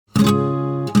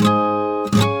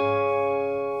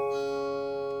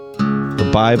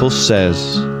Bible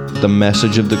says the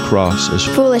message of the cross is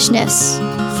foolishness.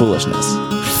 Foolishness.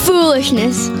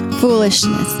 Foolishness.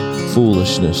 Foolishness.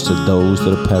 Foolishness to those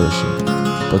that are perishing,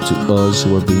 but to us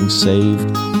who are being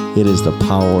saved, it is the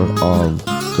power of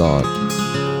God.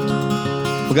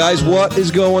 Well, guys, what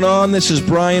is going on? This is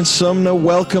Brian Sumner.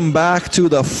 Welcome back to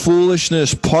the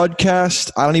Foolishness Podcast.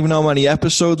 I don't even know how many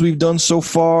episodes we've done so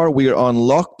far. We are on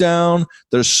lockdown.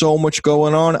 There's so much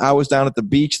going on. I was down at the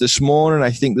beach this morning.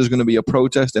 I think there's going to be a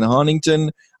protest in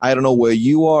Huntington. I don't know where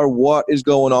you are, what is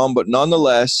going on, but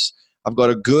nonetheless, I've got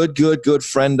a good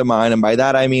friend of mine. And by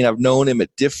that, I mean I've known him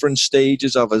at different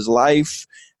stages of his life.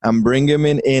 I'm bringing him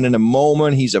in a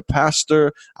moment. He's a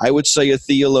pastor. I would say a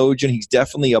theologian. He's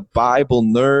definitely a Bible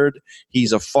nerd.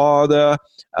 He's a father,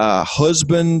 a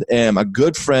husband, and a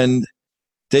good friend.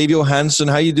 Dave Johansson,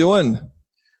 how you doing?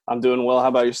 I'm doing well. How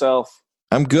about yourself?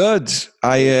 I'm good.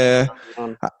 I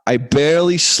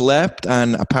barely slept,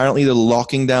 and apparently they're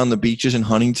locking down the beaches in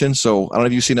Huntington. So I don't know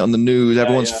if you've seen it on the news.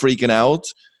 Everyone's freaking out.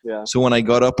 Yeah. So when I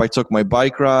got up, I took my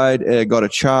bike ride, got a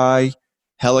chai,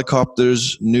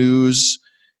 helicopters, news.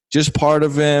 Just part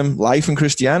of life in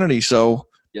Christianity. So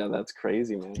yeah, that's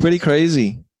crazy, man. Pretty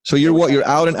crazy. So you're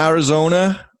out in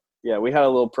Arizona? Yeah, we had a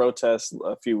little protest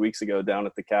a few weeks ago down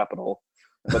at the Capitol,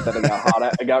 but then it got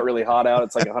hot. It got really hot out.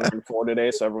 It's like 104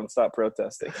 today, so everyone stopped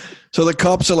protesting. So the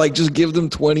cops are like, just give them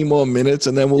 20 more minutes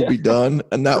and then we'll be done.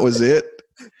 And that was it.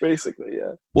 Basically,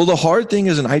 yeah. Well, the hard thing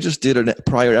is, and I just did a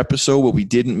prior episode where we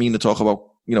didn't mean to talk about,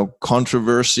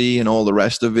 controversy and all the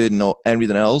rest of it and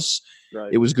everything else.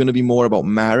 Right. It was going to be more about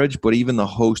marriage, but even the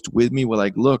host with me were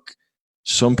like, look,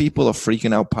 some people are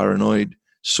freaking out paranoid.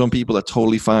 Some people are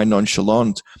totally fine,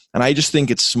 nonchalant. And I just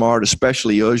think it's smart,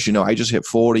 especially us. I just hit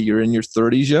 40. You're in your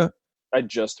 30s yet? I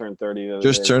just turned 30.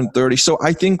 Turned 30. So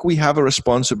I think we have a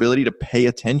responsibility to pay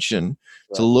attention,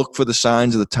 to look for the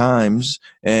signs of the times,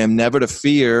 and never to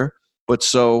fear. But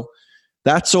so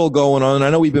that's all going on. I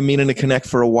know we've been meaning to connect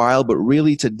for a while, but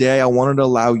really today I wanted to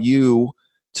allow you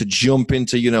to jump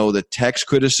into, the text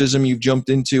criticism you've jumped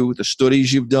into, the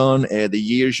studies you've done, the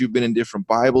years you've been in different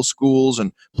Bible schools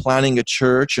and planning a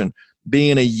church and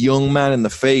being a young man in the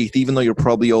faith, even though you're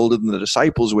probably older than the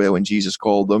disciples were when Jesus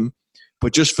called them.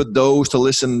 But just for those to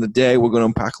listen today, we're going to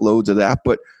unpack loads of that.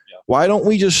 But why don't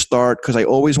we just start, because I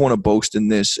always want to boast in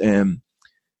this.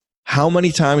 How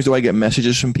many times do I get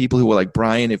messages from people who are like,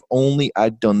 Brian, if only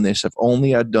I'd done this, if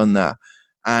only I'd done that.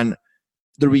 And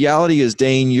the reality is,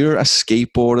 Dane, you're a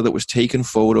skateboarder that was taking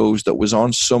photos, that was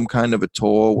on some kind of a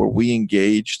tour where we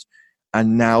engaged.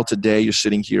 And now today you're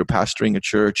sitting here pastoring a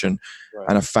church and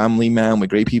a family man with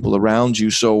great people around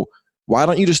you. So why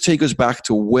don't you just take us back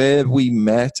to where we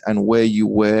met and where you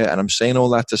were? And I'm saying all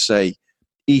that to say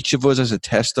each of us has a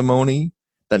testimony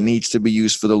that needs to be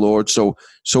used for the Lord. So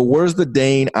where's the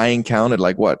Dane I encountered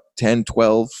 10,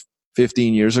 12,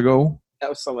 15 years ago? That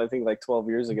was something, I think, 12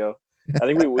 years ago. I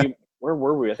think we where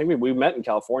were we? I think we met in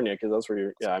California, because that's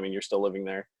where you're still living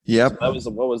there. Yep. So that was,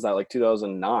 what was that,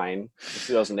 2009,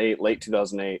 2008, late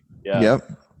 2008. Yeah.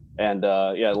 Yep. And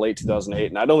late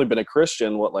 2008. And I'd only been a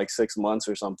Christian, 6 months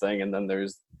or something. And then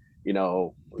there's,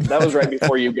 that was right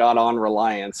before you got on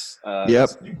Reliance,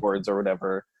 skateboards or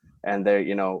whatever. And there,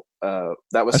 that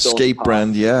was a still skate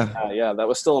brand. Yeah. That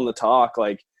was still in the talk.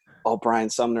 Oh, Brian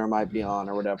Sumner might be on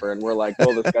or whatever. And we're like,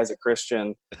 oh, this guy's a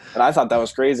Christian. And I thought that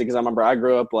was crazy, because I remember I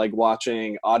grew up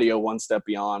watching Audio One Step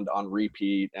Beyond on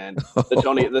repeat, and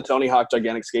the Tony Hawk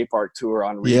Gigantic Skate Park tour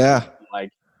on repeat. Yeah.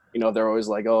 They're always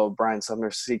like, oh, Brian Sumner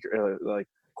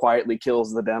quietly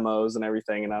kills the demos and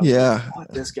everything. And I was like, oh,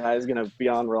 this guy's going to be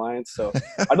on Reliance. So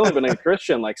I'd only been a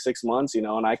Christian 6 months, and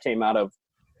I came out of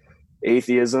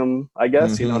atheism, I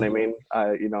guess, you know what I mean?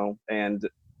 And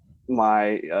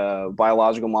my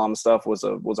biological mom stuff was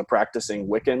a practicing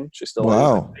Wiccan. She still is,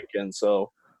 I think. And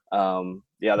so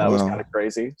that was kind of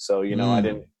crazy. So I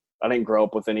didn't grow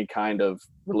up with any kind of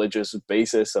religious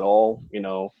basis at all.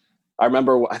 I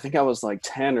remember, I think I was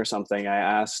 10 or something. I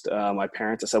asked my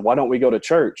parents, I said, why don't we go to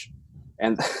church?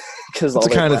 And because that's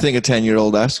the kind of thing a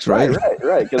 10-year-old asks, right?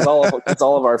 Right. Because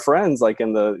all of our friends,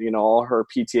 in the all her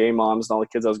PTA moms and all the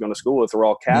kids I was going to school with were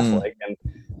all Catholic. And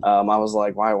I was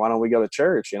like, why don't we go to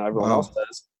church? Everyone else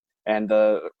does. And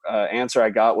the answer I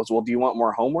got was, well, do you want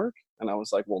more homework? And I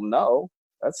was like, well, no,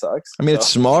 that sucks. I mean, it's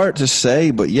smart to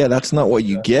say, but that's not what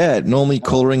you get. Normally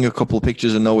coloring a couple of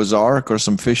pictures of Noah's Ark or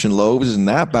some fish and loaves isn't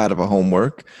that bad of a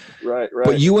homework. Right.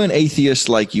 But you weren't atheist,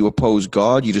 you oppose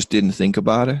God. You just didn't think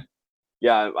about it.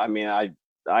 Yeah. I mean, I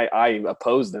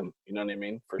opposed him. You know what I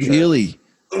mean? For sure. Really?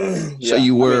 So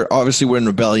you were obviously we're in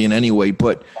rebellion anyway,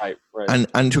 but right.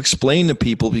 And to explain to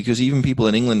people, because even people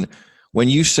in England, when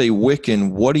you say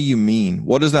Wiccan, what do you mean?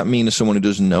 What does that mean to someone who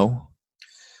doesn't know?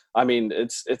 I mean,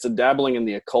 it's a dabbling in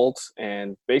the occult,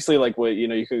 and basically like what,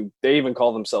 they even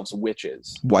call themselves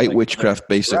witches. White like, witchcraft,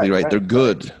 basically, right? They're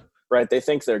good. Right. They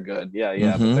think they're good. Yeah.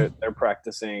 Yeah. But they're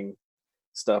practicing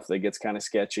stuff that gets kind of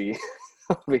sketchy,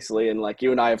 obviously. And like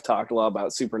you and I have talked a lot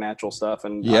about supernatural stuff,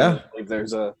 and I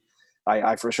believe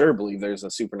I for sure believe there's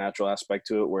a supernatural aspect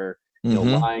to it where,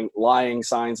 lying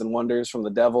signs and wonders from the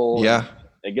devil. Yeah.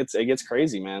 It gets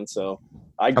crazy, man. So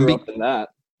I grew up in that.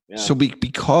 Yeah. So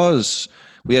because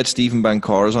we had Stephen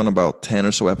Bancaras on about 10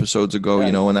 or so episodes ago,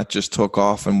 and that just took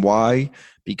off. And why?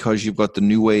 Because you've got the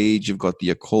new age, you've got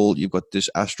the occult, you've got this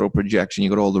astral projection,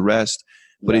 you've got all the rest.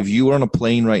 But if you were on a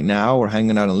plane right now or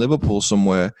hanging out in Liverpool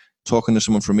somewhere, talking to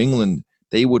someone from England,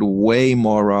 they would way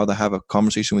more rather have a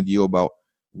conversation with you about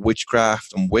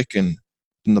witchcraft and Wiccan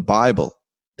than the Bible.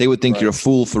 They would think you're a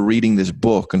fool for reading this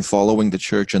book and following the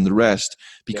church and the rest,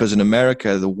 because in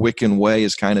America, the Wiccan way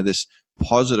is kind of this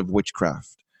positive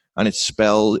witchcraft. And it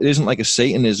isn't like a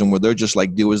Satanism where they're just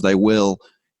like, do as they will.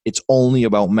 It's only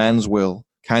about man's will,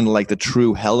 kind of like the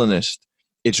true Hellenist.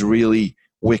 It's really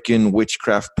Wiccan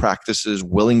witchcraft practices,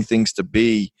 willing things to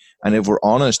be. And if we're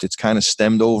honest, it's kind of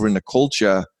stemmed over in the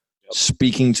culture,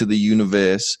 speaking to the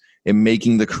universe and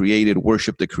making the created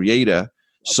worship the creator.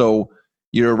 So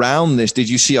you're around this. Did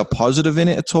you see a positive in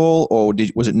it at all? Or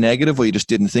was it negative, or you just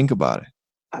didn't think about it?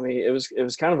 I mean, it was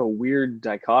kind of a weird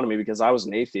dichotomy, because I was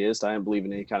an atheist. I didn't believe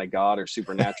in any kind of God or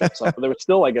supernatural stuff, but there was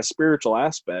still like a spiritual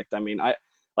aspect. I mean,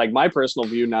 my personal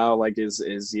view now, like is,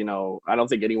 I don't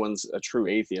think anyone's a true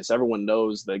atheist. Everyone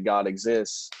knows that God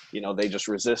exists. They just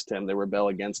resist him. They rebel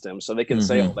against him. So they can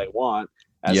say all they want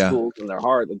as fools in their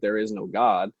heart that there is no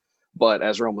God. But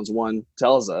as Romans 1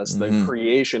 tells us, the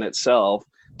creation itself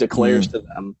declares to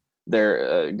them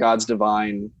their God's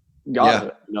divine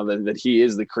God, that he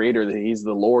is the creator, that he's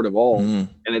the Lord of all. And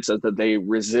it says that they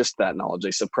resist that knowledge,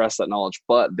 they suppress that knowledge,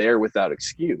 but they're without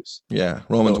excuse. Yeah,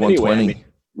 Romans 1:20.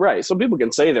 Right. So people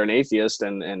can say they're an atheist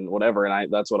and whatever,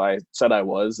 and that's what I said I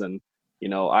was. And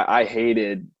I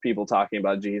hated people talking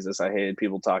about Jesus. I hated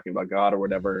people talking about God or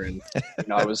whatever. And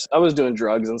I was doing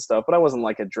drugs and stuff, but I wasn't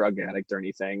like a drug addict or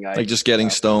anything. Like just getting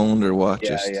stoned or what?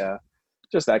 Yeah.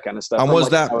 Just that kind of stuff. And was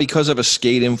that because of a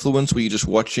skate influence? Were you just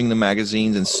watching the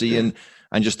magazines and seeing,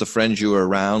 and just the friends you were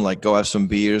around, like go have some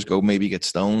beers, go maybe get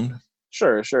stoned?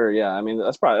 Sure. Yeah. I mean,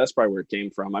 that's probably where it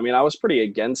came from. I mean, I was pretty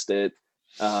against it,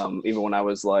 even when I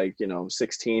was like,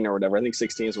 16 or whatever. I think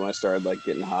 16 is when I started like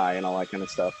getting high and all that kind of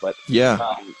stuff. But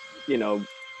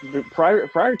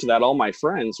prior to that, all my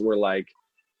friends were like,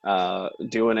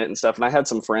 doing it and stuff, and I had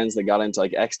some friends that got into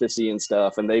like ecstasy and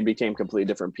stuff, and they became completely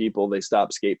different people. They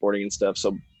stopped skateboarding and stuff.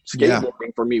 So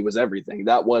skateboarding for me was everything.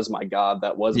 That was my God.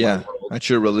 That was my world.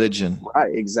 That's your religion.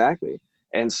 Right, exactly.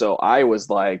 And so I was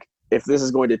like, if this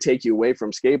is going to take you away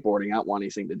from skateboarding, I don't want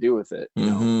anything to do with it.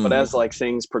 But as like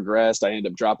things progressed, I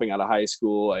ended up dropping out of high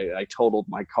school. I totaled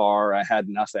my car. I had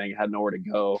nothing. I had nowhere to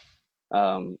go.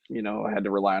 I had to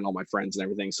rely on all my friends and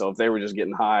everything. So if they were just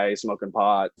getting high, smoking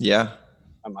pot,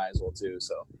 I might as well too.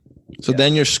 So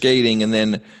then you're skating, and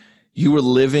then you were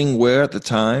living where at the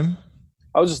time?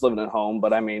 I was just living at home,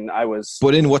 but I mean,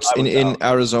 But in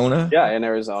Arizona? Yeah, in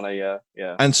Arizona,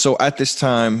 yeah. And so at this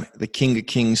time, the King of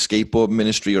Kings skateboard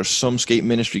ministry or some skate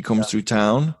ministry comes through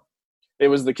town? It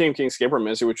was the King of Kings skateboard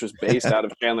ministry, which was based out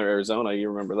of Chandler, Arizona. You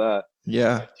remember that?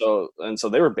 Yeah. So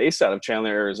they were based out of Chandler,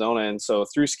 Arizona. And so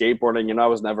through skateboarding, I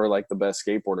was never like the best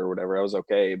skateboarder or whatever. I was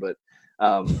okay. But,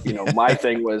 my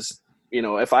thing was,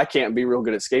 if I can't be real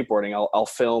good at skateboarding, I'll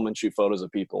film and shoot photos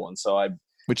of people. And so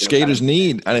which skaters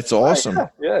need, and it's awesome.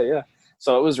 Yeah.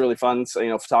 So it was really fun.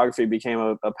 So, photography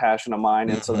became a passion of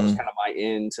mine. And so that was kind of my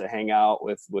in to hang out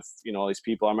with, all these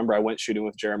people. I remember I went shooting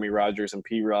with Jeremy Rogers and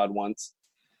P-Rod once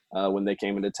when they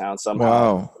came into town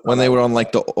somehow. Wow. When they were on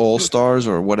like the All-Stars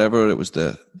or whatever, it was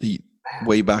the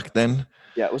way back then.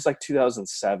 Yeah, it was like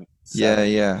 2007.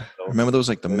 Yeah. So, remember there was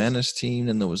like the Menace team,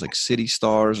 and there was like City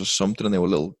Stars or something, and they were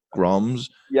little Groms.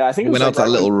 Yeah, I think it went out to that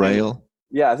little rail.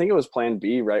 Yeah, I think it was Plan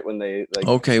B, right when they like.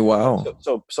 Okay, wow.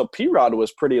 So P-Rod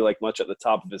was pretty like much at the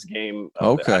top of his game.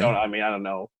 Okay. I don't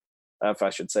know if I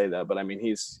should say that, but I mean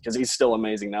he's still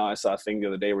amazing now. I saw a thing the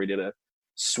other day where he did a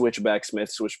switchback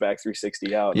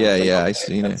 360 out. Yeah, I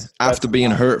seen it. After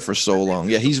being hurt for so long.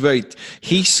 Yeah,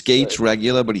 he skates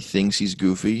regular, but he thinks he's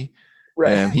goofy.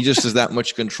 Right. He just has that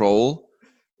much control.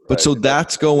 But so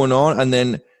that's going on. And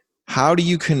then how do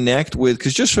you connect with,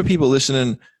 because just for people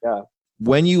listening,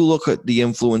 when you look at the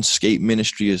influence skate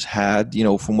ministry has had,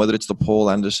 from whether it's the Paul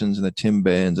Andersons and the Tim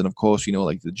Burns, and of course,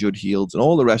 like the Judd Healds and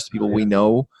all the rest of the people we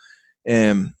know,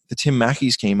 the Tim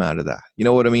Mackeys came out of that. You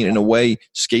know what I mean? In a way,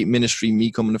 skate ministry,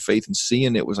 me coming to faith and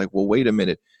seeing it was like, well, wait a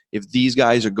minute. If these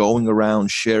guys are going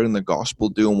around sharing the gospel,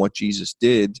 doing what Jesus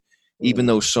did, even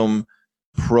though some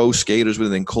pro skaters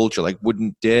within culture like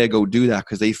wouldn't dare go do that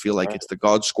because they feel like it's the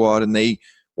God Squad and they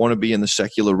want to be in the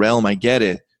secular realm. I get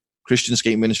it. Christian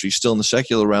skate ministry is still in the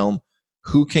secular realm.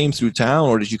 Who came through town,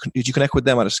 or did you connect with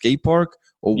them at a skate park,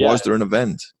 or was there an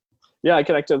event? Yeah, I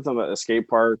connected with them at a skate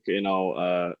park.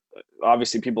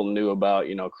 Obviously people knew about,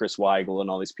 Chris Weigel and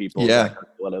all these people. Yeah.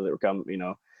 That were coming,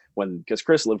 because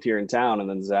Chris lived here in town, and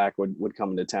then Zach would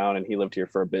come into town, and he lived here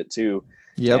for a bit too.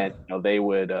 Yep. And they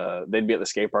would they'd be at the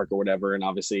skate park or whatever. And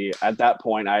obviously at that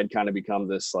point I had kind of become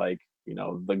this like,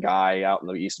 the guy out in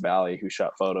the East Valley who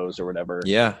shot photos or whatever.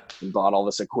 Yeah. And bought all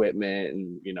this equipment,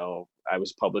 and I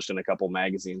was published in a couple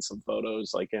magazines, some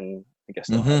photos, like in, I guess,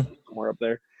 somewhere up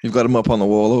there. You've got them up on the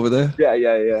wall over there?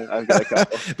 Yeah. I've got a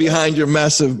couple. Behind your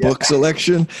massive book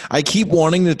selection. I keep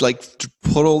wanting to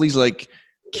put all these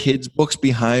kids' books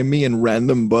behind me and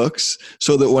random books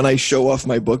so that when I show off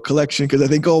my book collection, because I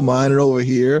think all mine are over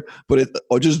here,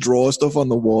 or just draw stuff on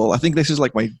the wall. I think this is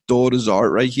like my daughter's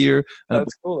art right here.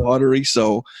 That's cool. Pottery.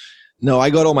 So no, I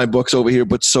got all my books over here.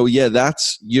 But so yeah, I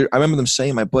remember them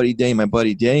saying my buddy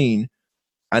Dane.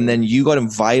 And then you got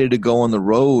invited to go on the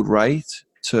road, right?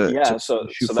 To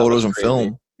shoot photos and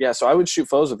film. Yeah, so I would shoot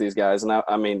photos with these guys. And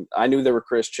I knew they were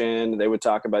Christian. They would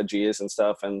talk about Jesus and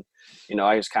stuff. And,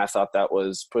 I just kind of thought that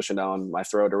was pushing down my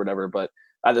throat or whatever. But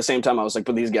at the same time, I was like,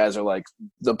 but these guys are like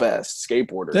the best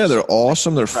skateboarders. Yeah, they're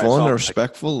awesome. They're fun. They're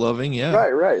respectful, loving. Yeah.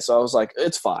 Right. So I was like,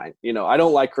 it's fine. I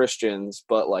don't like Christians,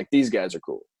 but like these guys are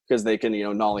cool because they can,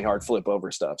 nollie hard flip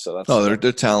over stuff. So that's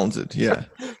they're talented. Yeah.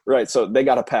 Right. So they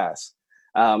got a pass.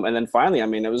 And then finally,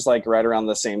 it was like right around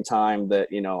the same time that,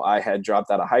 I had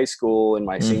dropped out of high school in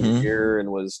my senior year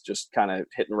and was just kind of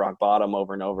hitting rock bottom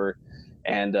over and over.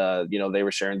 And, they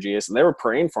were sharing Jesus and they were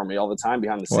praying for me all the time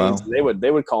behind the scenes. Wow. They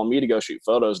would call me to go shoot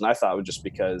photos. And I thought it was just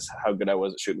because how good I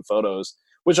was at shooting photos,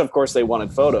 which of course they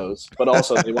wanted photos, but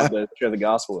also they wanted to share the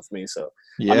gospel with me. So,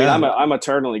 yeah. I'm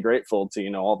eternally grateful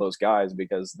to, all those guys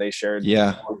because they shared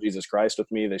Jesus Christ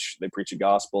with me. They preach the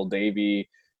gospel, Davey,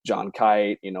 John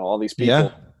Kite, all these people.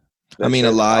 Yeah.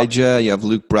 Elijah, you have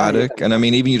Luke Braddock. And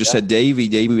even you just said Davey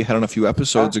we had on a few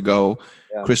episodes ago.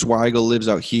 Yeah. Chris Weigel lives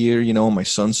out here, my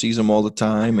son sees him all the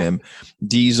time. And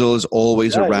Diesel is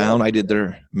always around. Yeah. I did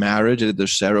their marriage, I did their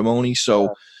ceremony.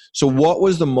 So what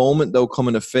was the moment though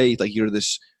coming to faith? Like you're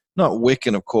this, not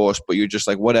Wiccan of course, but you're just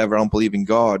like, whatever, I don't believe in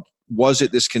God. Was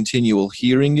it this continual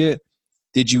hearing it?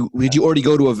 Did you already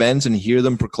go to events and hear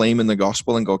them proclaiming the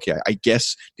gospel and go, okay, I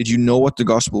guess, did you know what the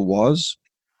gospel was?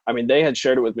 They had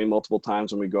shared it with me multiple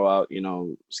times when we go out,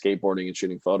 skateboarding and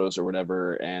shooting photos or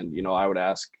whatever. And, I would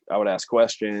ask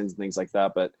questions and things like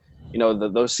that. But,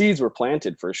 those seeds were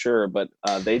planted for sure. But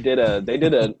they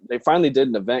finally did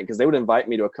an event because they would invite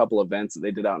me to a couple events that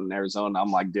they did out in Arizona.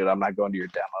 I'm like, dude, I'm not going to your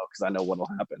demo because I know what'll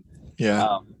happen.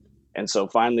 Yeah. And so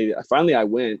finally I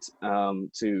went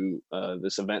to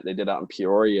this event they did out in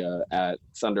Peoria at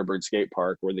Thunderbird Skate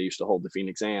Park where they used to hold the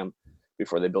Phoenix Am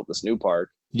before they built this new park.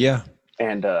 Yeah.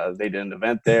 And they did an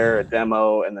event there, a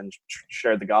demo, and then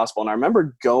shared the gospel. And I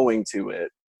remember going to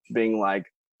it being like,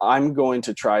 I'm going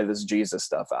to try this Jesus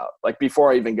stuff out. Like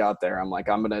before I even got there, I'm like,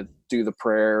 I'm going to do the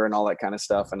prayer and all that kind of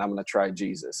stuff. And I'm going to try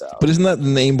Jesus out. But isn't that the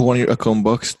name of one of your Acom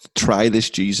books? Try this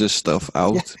Jesus stuff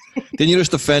out. Didn't you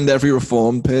just offend every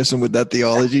Reformed person with that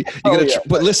theology?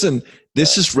 But listen,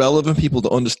 this is relevant people to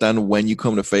understand when you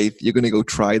come to faith. You're going to go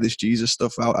try this Jesus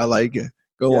stuff out. I like it.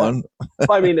 Go on.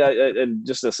 And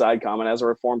just a side comment, as a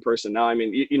Reformed person now,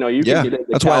 you can get into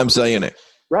that's why I'm saying it.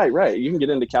 Right. You can get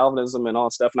into Calvinism and all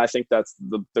that stuff. And I think that's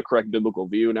the correct biblical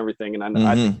view and everything. And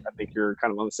I think you're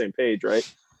kind of on the same page, right?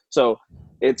 So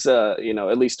it's, at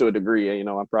least to a degree,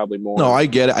 I'm probably more. No, I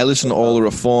get it. I listen to all the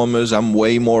Reformers. I'm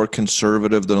way more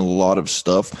conservative than a lot of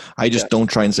stuff. I just don't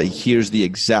try and say, here's the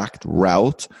exact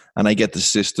route. And I get the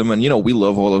system. And, we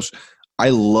love all those. I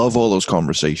love all those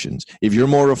conversations. If you're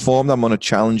more Reformed, I'm going to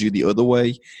challenge you the other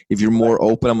way. If you're more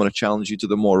open, I'm going to challenge you to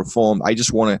the more Reformed. I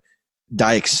just want to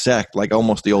dissect like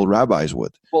almost the old rabbis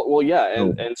would. Well, yeah.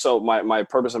 And so my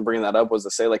purpose in bringing that up was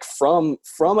to say, like, from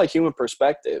a human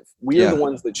perspective, we are the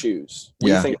ones that choose.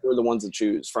 We think we're the ones that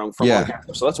choose from our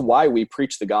character. So that's why we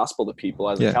preach the gospel to people.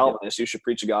 As a Calvinist, you should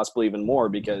preach the gospel even more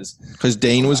because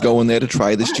Dane was going there to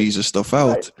try this Jesus stuff out.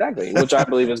 Right, exactly. Which I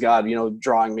believe is God,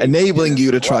 drawing me. Enabling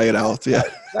you to try it out. Yeah.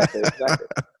 Exactly.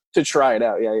 To try it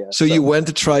out. Yeah. So you went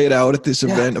to try it out at this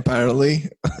event, apparently.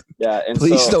 Yeah, and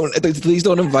please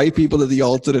don't invite people to the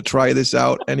altar to try this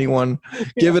out. Anyone,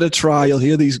 give it a try. You'll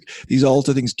hear these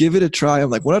altar things. Give it a try.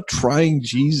 I'm like, we're not trying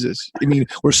Jesus. I mean,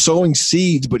 we're sowing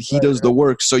seeds, but He does the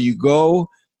work. So you go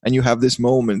and you have this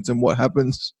moment, and what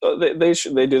happens? So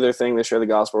they do their thing. They share the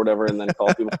gospel or whatever, and then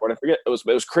call people for it. I forget. It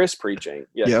was Chris preaching.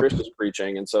 Yeah, yep. Chris was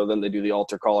preaching, and so then they do the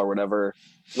altar call or whatever.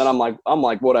 And then I'm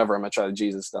like, whatever. I'm gonna try the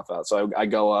Jesus stuff out. So I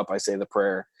go up. I say the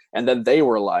prayer. And then they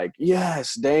were like,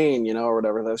 yes, Dane, or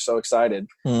whatever. They're so excited.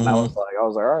 Mm-hmm. And I was like,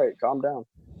 all right, calm down,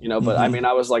 but I mean,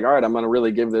 I was like, all right, I'm going to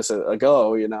really give this a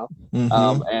go,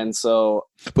 Mm-hmm. And so,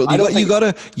 but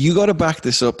you gotta back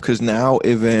this up, because now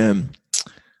if,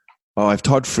 if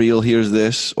Todd Friel hears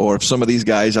this, or if some of these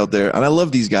guys out there, and I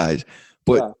love these guys,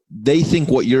 but they think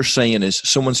what you're saying is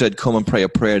someone said, come and pray a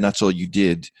prayer, and that's all you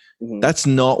did. Mm-hmm. That's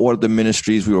not what the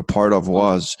ministries we were part of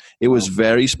was. It was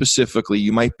very specifically,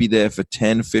 you might be there for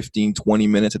 10, 15, 20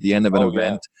 minutes at the end of an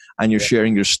event, and you're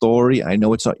sharing your story. I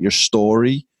know it's not your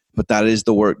story, but that is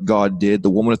the work God did. The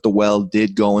woman at the well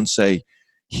did go and say,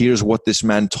 here's what this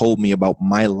man told me about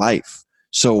my life.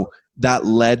 So that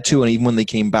led to, and even when they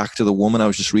came back to the woman, I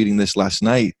was just reading this last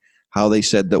night, how they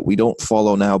said that we don't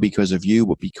follow now because of you,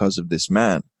 but because of this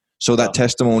man. So that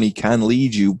testimony can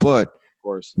lead you, but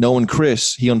knowing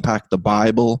Chris, he unpacked the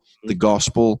Bible, the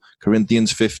gospel,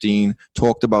 Corinthians 15,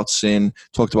 talked about sin,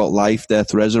 talked about life,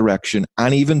 death, resurrection,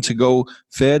 and even to go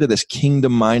further, this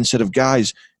kingdom mindset of,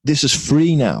 guys, this is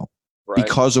free now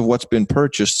because of what's been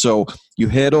purchased. So you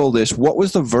heard all this. What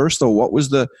was the verse though? Was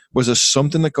there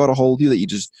something that got a hold of you that you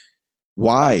just,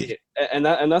 why? And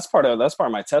that's part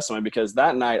of my testimony, because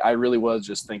that night I really was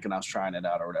just thinking I was trying it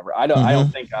out or whatever. I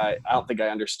don't think I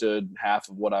understood half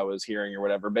of what I was hearing or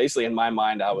whatever. Basically, in my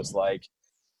mind, I was like,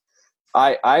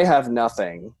 I have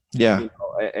nothing. Yeah.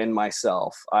 In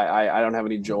myself, I don't have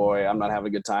any joy. I'm not having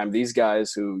a good time. These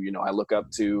guys who I look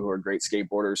up to, who are great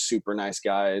skateboarders, super nice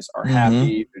guys, are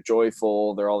happy, they're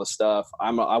joyful, they're all the stuff. I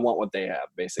want what they have,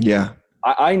 basically. Yeah.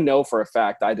 I know for a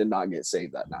fact I did not get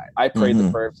saved that night. I prayed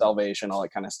the prayer of salvation, all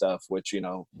that kind of stuff, which,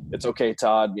 it's okay,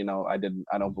 Todd. I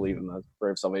don't believe in the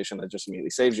prayer of salvation that just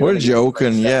immediately saves you. We're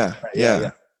joking.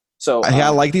 Yeah. So I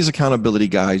like these accountability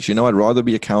guys. I'd rather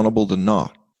be accountable than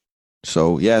not.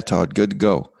 So yeah, Todd, good to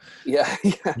go. Yeah.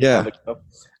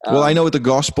 Well, I know the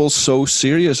gospel's so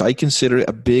serious. I consider it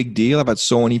a big deal. I've had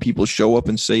so many people show up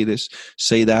and say this,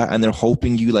 say that, and they're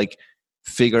hoping you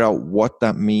figure out what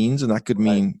that means, and that could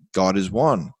mean God is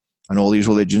one, and all these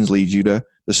religions lead you to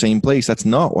the same place. That's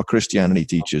not what Christianity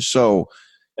teaches. So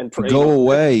go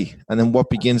away, and then what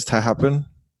begins to happen?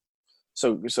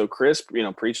 So Chris,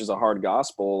 preaches a hard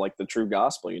gospel, like the true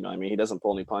gospel. He doesn't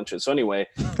pull any punches. So anyway,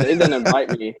 they then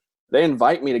invite me. They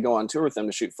invite me to go on tour with them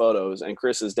to shoot photos. And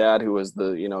Chris's dad, who was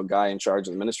the, guy in charge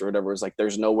of the ministry or whatever, was like,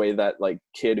 there's no way that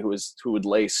kid who would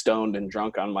lay stoned and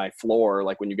drunk on my floor,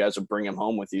 when you guys would bring him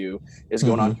home with you, is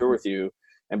going on tour with you.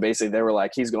 And basically they were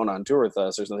like, he's going on tour with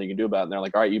us. There's nothing you can do about it. And they're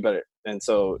like, all right, you better. And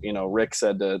so, Rick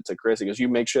said to Chris, he goes, you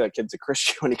make sure that kid's a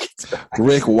Christian when he gets back.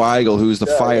 Rick Weigel, who's the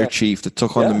fire chief that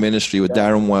took on the ministry with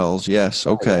Darren Wells. Yes.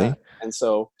 Okay. Yeah. And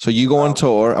so you go on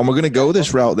tour, and we're going to go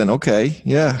this route then. Okay.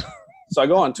 Yeah. So I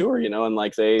go on tour, and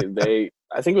they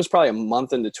I think it was probably a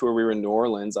month into tour. We were in New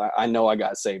Orleans. I know I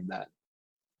got saved then.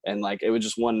 And it was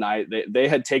just one night they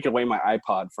had taken away my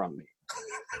iPod from me.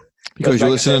 Because you're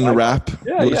listening to rap?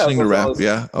 Yeah, listening to rap,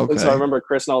 yeah. Okay. So I remember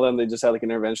Chris and all them, they just had an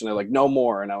intervention. They're like, no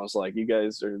more. And I was like, you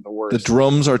guys are the worst. The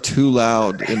drums are too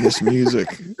loud in this music.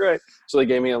 Right. So they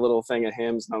gave me a little thing of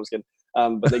hymns, and I was kidding.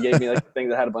 But they gave me a thing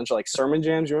that had a bunch of sermon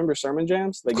jams. You remember sermon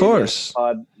jams? They of course.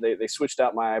 They switched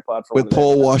out my iPod for with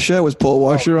Paul Washer. Was Paul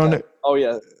Washer on it? Oh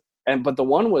yeah. But the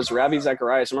one was Ravi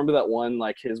Zacharias. Remember that one,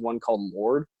 his one called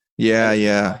Lord?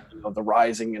 Yeah. The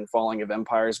rising and falling of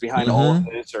empires behind all of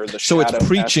this, or the so it's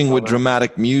preaching with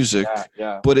dramatic music.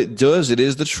 Yeah. But it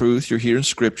is the truth. You're hearing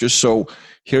scripture. So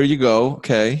here you go.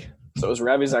 Okay. So it was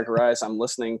Ravi Zacharias. I'm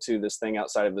listening to this thing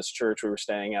outside of this church we were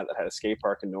staying at that had a skate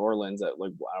park in New Orleans at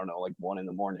 1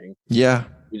 a.m. Yeah.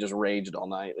 We just raged all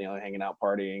night, hanging out,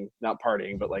 partying, not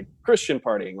partying, but Christian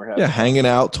partying. We're having hanging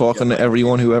out, talking to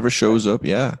everyone, whoever shows up.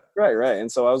 Yeah. Right. And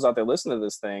so I was out there listening to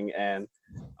this thing, and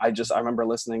I remember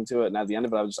listening to it, and at the end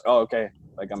of it, I was just, oh, okay,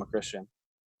 I'm a Christian.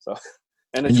 So,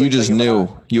 and you just knew.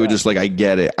 You were just like, I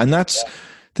get it. And that's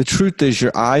the truth is,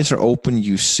 your eyes are open,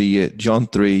 you see it. John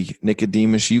 3,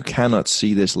 Nicodemus, you cannot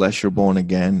see this unless you're born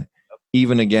again.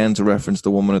 Even again, to reference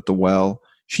the woman at the well,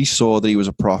 she saw that he was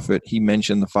a prophet. He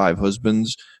mentioned the 5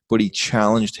 husbands, but he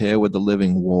challenged her with the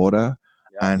living water,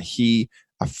 and he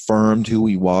affirmed who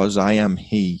he was. I am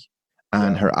he.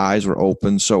 And her eyes were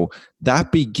open. So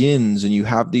that begins, and you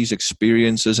have these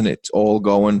experiences, and it's all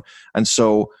going. And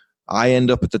so I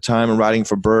end up at the time writing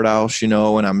for Birdhouse, and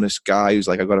I'm this guy who's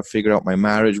like, I got to figure out my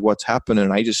marriage, what's happening.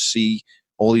 And I just see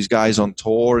all these guys on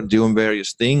tour and doing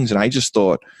various things. And I just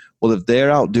thought, well, if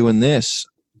they're out doing this,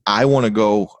 I want to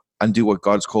go and do what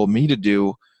God's called me to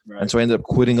do. Right. And so I ended up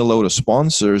quitting a load of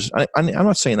sponsors. I'm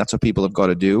not saying that's what people have got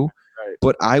to do, right.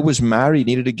 But I was married,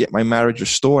 needed to get my marriage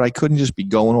restored. I couldn't just be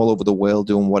going all over the world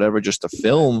doing whatever just to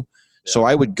film. Yeah. So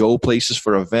I would go places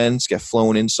for events, get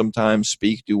flown in sometimes,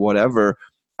 speak, do whatever.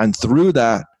 And through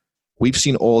that, we've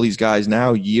seen all these guys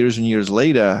now years and years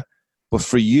later. But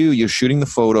for you, you're shooting the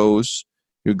photos,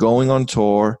 you're going on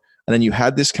tour, and then you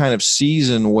had this kind of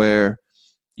season where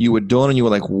you were done and you were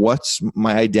like, what's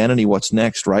my identity? What's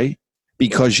next, right?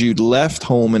 Because you'd left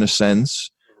home in a sense,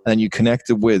 and then you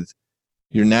connected with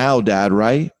your now dad,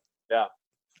 right? Yeah.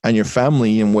 And your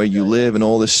family and where you live and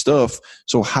all this stuff.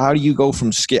 So how do you go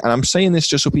from skate? And I'm saying this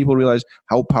just so people realize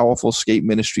how powerful skate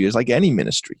ministry is, like any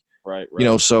ministry. Right.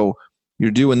 So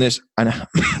you're doing this, and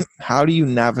how do you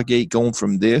navigate going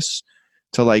from this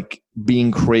to like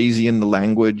being crazy in the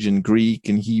language and Greek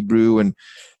and Hebrew and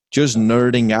just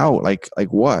nerding out? Like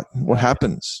what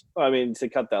happens? Well, I mean, to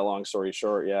cut that long story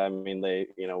short, yeah, I mean,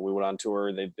 we went on tour.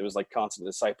 It was like constant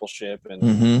discipleship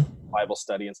and Bible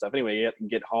study and stuff. Anyway, you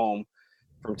get home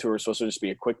from tour. It's supposed to just be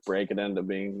a quick break. It ended up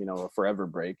being, a forever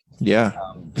break. Yeah.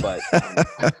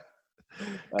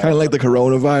 Kind of like the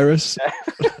coronavirus.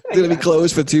 It's going to be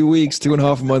closed for 2 weeks,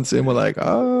 2.5 months in. We're like,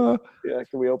 yeah,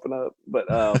 can we open up?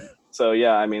 But so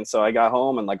yeah, I mean, so I got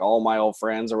home and like all my old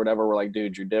friends or whatever were like,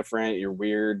 dude, you're different, you're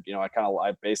weird.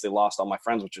 I basically lost all my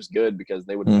friends, which is good because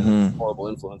they would have been a horrible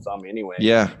influence on me anyway.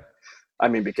 Yeah. I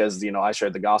mean, because, I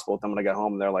shared the gospel with them when I got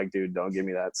home and they're like, dude, don't give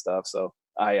me that stuff. So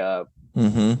I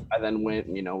then went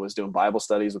and, was doing Bible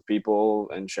studies with people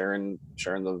and sharing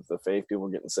the faith. People were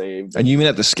getting saved. And you mean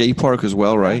at the skate park as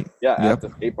well, right? Yeah. At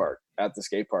the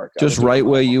skate park. Just right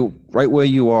where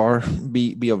you are,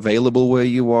 be available where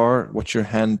you are. What's your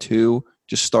hand to?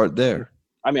 Just start there.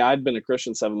 I mean, I'd been a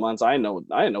Christian 7 months. I didn't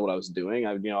know what I was doing.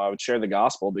 I would share the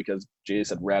gospel because Jesus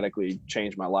had radically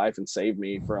changed my life and saved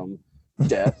me from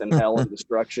death and hell and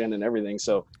destruction and everything.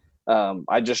 So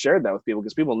I just shared that with people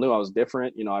because people knew I was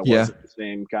different. I wasn't the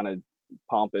same kind of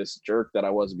pompous jerk that I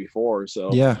was before.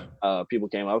 So people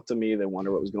came up to me. They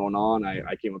wondered what was going on.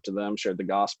 I came up to them, shared the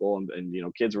gospel,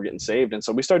 and kids were getting saved. And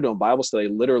so we started doing Bible study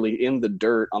literally in the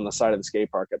dirt on the side of the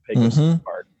skate park at Pecos Skate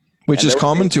Park. Which is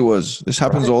common to us. This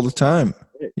happens all the time.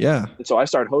 Yeah. And so I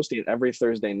started hosting it every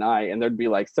Thursday night, and there'd be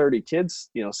like 30 kids,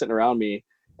 sitting around me.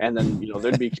 And then,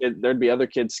 there'd be other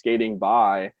kids skating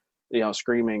by,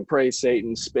 screaming, praise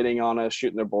Satan, spitting on us,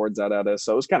 shooting their boards out at us.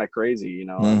 So it was kind of crazy,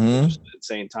 just at the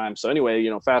same time. So anyway,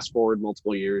 fast forward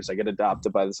multiple years, I get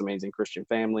adopted by this amazing Christian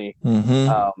family.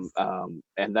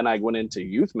 And then I went into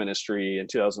youth ministry in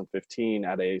 2015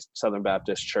 at a Southern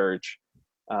Baptist church.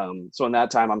 So in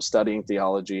that time, I'm studying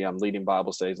theology. I'm leading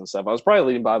Bible studies and stuff. I was probably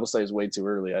leading Bible studies way too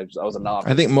early. I was a novice.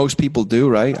 I think most people do,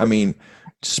 right? I mean,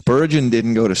 Spurgeon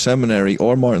didn't go to seminary,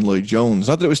 or Martin Lloyd-Jones.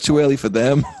 Not that it was too early for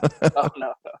them.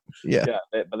 No. Yeah.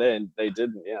 But then they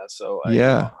didn't. Yeah. So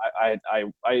I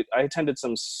attended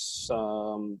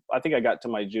some. I think I got to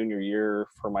my junior year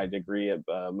for my degree at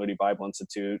Moody Bible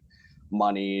Institute.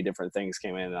 Money, different things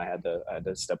came in, and I had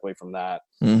to step away from that.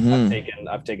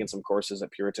 I've taken some courses at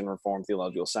Puritan Reformed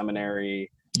Theological Seminary.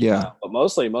 Yeah. But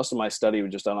most of my study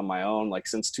was just done on my own. Like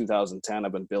since 2010,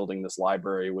 I've been building this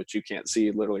library, which you can't see.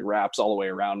 It literally wraps all the way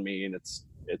around me, and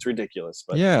it's ridiculous.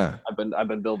 But yeah, I've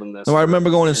been building this. No, I remember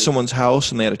going to someone's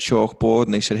house and they had a chalkboard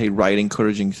and they said, "Hey, write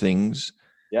encouraging things."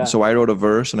 Yeah. And so I wrote a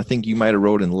verse, and I think you might have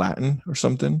wrote in Latin or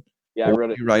something. Yeah, I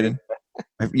wrote it. You writing?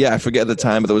 I forget the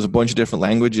time, but there was a bunch of different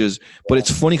languages. But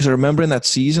it's funny because I remember in that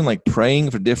season, like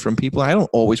praying for different people. I don't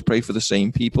always pray for the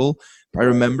same people, but I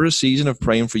remember a season of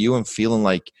praying for you and feeling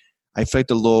like I felt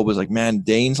the Lord was like, man,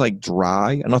 Dane's like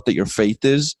dry. And not that your faith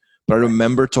is, but I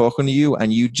remember talking to you,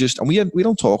 and you just, and we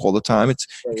don't talk all the time. It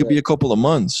could be a couple of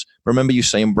months. I remember you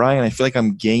saying, Brian, I feel like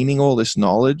I'm gaining all this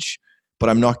knowledge, but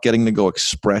I'm not getting to go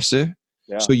express it.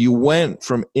 Yeah. So you went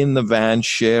from in the van,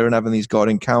 sharing, having these God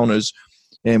encounters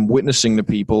and witnessing to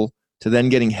people, to then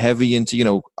getting heavy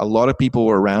into, a lot of people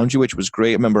were around you, which was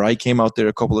great. I remember I came out there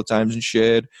a couple of times and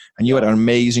shared, and you had an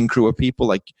amazing crew of people,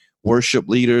 like worship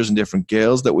leaders and different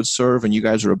girls that would serve, and you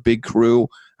guys were a big crew,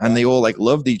 and they all like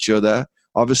loved each other.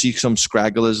 Obviously some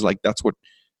scragglers, like that's what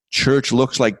church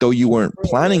looks like, though you weren't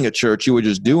planning a church, you were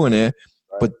just doing it.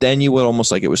 But then you would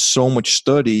almost like, it was so much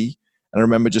study. And I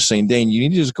remember just saying, Dane, you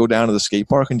need to just go down to the skate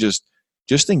park and just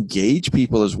engage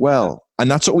people as well. And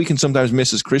that's what we can sometimes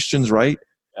miss as Christians, right?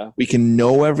 Yeah. We can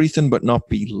know everything, but not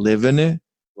be living it.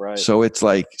 Right. So it's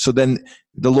like, so then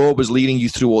the Lord was leading you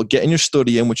through getting your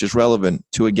study in, which is relevant,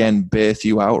 to again birth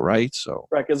you out, right? So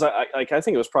right, because I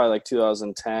think it was probably like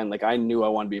 2010. Like I knew I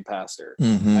wanted to be a pastor.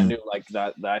 Mm-hmm. I knew like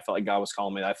that I felt like God was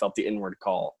calling me. I felt the inward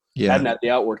call. Yeah. I hadn't had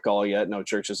the outward call yet. No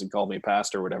churches had called me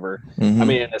pastor or whatever. Mm-hmm. I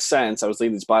mean, in a sense, I was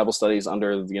leading these Bible studies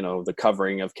under the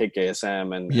covering of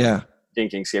KKSM and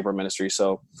King Skateboard Ministry.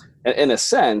 So in a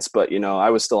sense, but I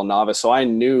was still a novice. So I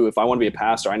knew if I want to be a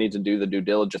pastor, I need to do the due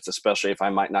diligence, especially if I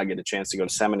might not get a chance to go to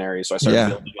seminary. So I started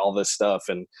building all this stuff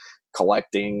and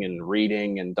collecting and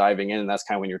reading and diving in. And that's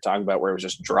kind of when you're talking about where it was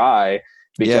just dry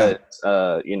because,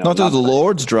 not that the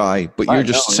Lord's dry, but you're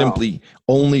just simply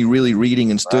only really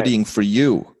reading and studying for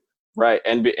you. Right.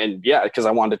 And because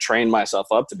I wanted to train myself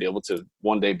up to be able to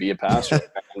one day be a pastor.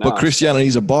 But Christianity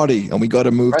is a body and we got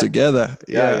to move together.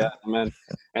 Yeah. Amen.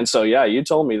 And so, you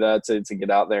told me that to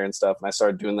get out there and stuff. And I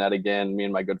started doing that again. Me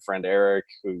and my good friend, Eric,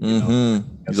 who,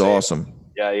 he's awesome.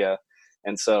 Yeah.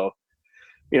 And so,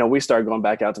 we started going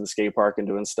back out to the skate park and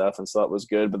doing stuff. And so that was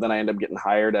good. But then I ended up getting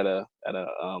hired to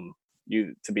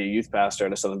be a youth pastor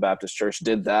at a Southern Baptist church.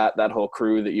 Did that whole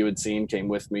crew that you had seen came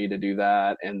with me to do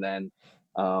that. And then,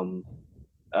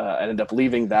 I ended up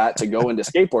leaving that to go into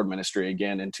skateboard ministry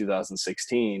again in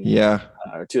 2016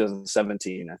 or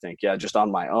 2017, I think. Just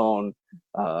on my own,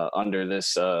 under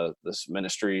this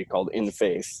ministry called In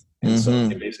Faith. And so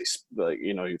they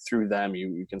basically, through them,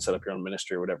 you can set up your own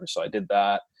ministry or whatever. So I did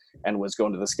that and was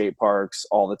going to the skate parks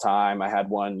all the time. I had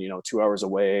one, 2 hours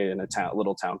away in a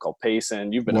little town called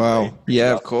Payson. You've been wow.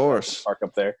 Yeah, of course. Park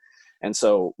up there. And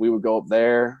so we would go up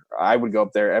there. I would go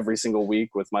up there every single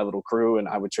week with my little crew, and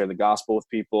I would share the gospel with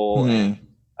people and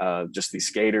just these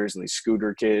skaters and these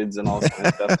scooter kids and all that kind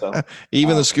of stuff. So,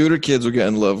 even the scooter kids were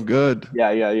getting love good.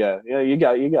 Yeah. You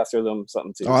got through them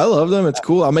something too. Oh, I love them. It's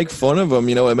cool. I make fun of them.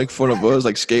 I make fun of us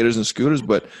like skaters and scooters,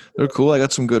 but they're cool. I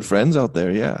got some good friends out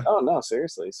there. Yeah. Oh no,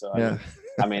 seriously. So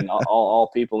I mean, all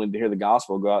people need to hear the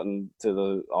gospel. Go out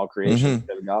into all creation,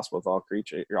 share the gospel with all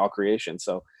creation.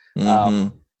 So.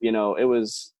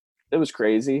 It was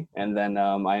crazy. And then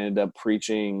I ended up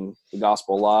preaching the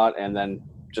gospel a lot and then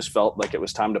just felt like it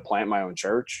was time to plant my own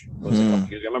church. I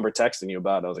remember texting you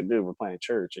about it. I was like, dude, we're planting a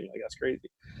church. And you're like, that's crazy.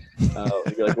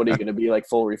 You're like, what are you going to be like,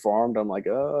 full reformed? I'm like,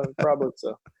 probably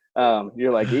so.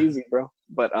 You're like, easy, bro.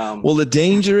 But well, the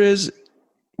danger is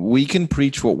we can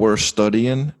preach what we're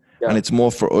studying and it's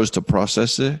more for us to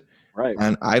process it. Right.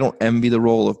 And I don't envy the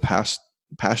role of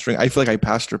pastoring. I feel like I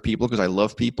pastor people because I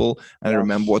love people and I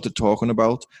remember what they're talking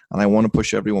about and I want to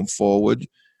push everyone forward.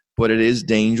 But it is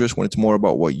dangerous when it's more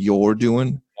about what you're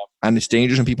doing. And it's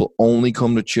dangerous when people only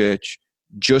come to church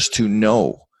just to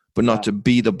know, but not to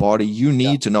be the body. You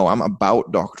need to know. I'm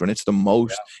about doctrine. It's the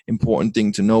most important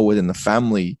thing to know within the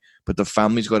family, but the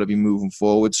family's got to be moving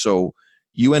forward. So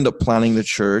you end up planning the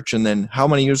church. And then how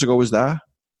many years ago was that?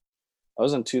 I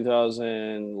was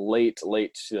in late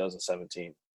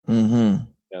 2017.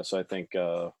 So I think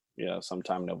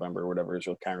sometime November or whatever is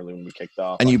kind of when we kicked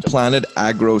off. And you planted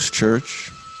Agros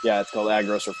Church? Yeah, it's called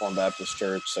Agros Reformed Baptist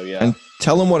Church. So and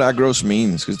tell them what Agros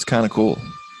means because it's kind of cool.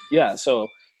 So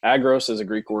Agros is a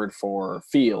Greek word for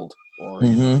field or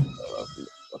a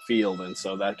field, and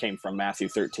so that came from Matthew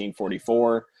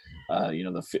 13:44.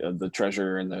 The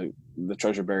treasure and the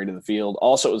treasure buried in the field.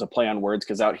 Also, it was a play on words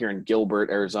because out here in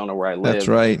Gilbert, Arizona, where I live,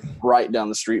 that's right down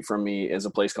the street from me is a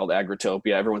place called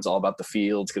Agritopia. Everyone's all about the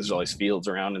fields because there's all these fields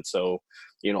around, and so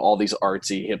all these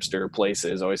artsy hipster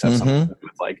places always have something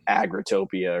with like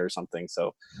Agritopia or something.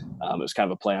 So it was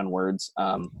kind of a play on words.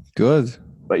 Good,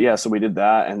 but so we did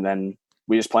that, and then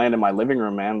we just planned in my living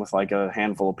room, man, with like a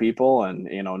handful of people, and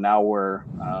now we're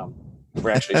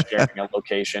actually sharing a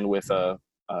location with a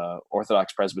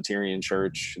Orthodox Presbyterian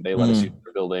church. They let us use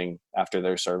their building after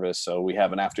their service, so we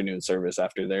have an afternoon service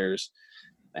after theirs,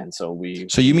 and so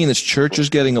you mean this church is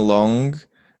getting along,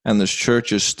 and this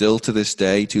church is still to this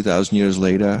day, 2,000 years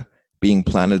later, being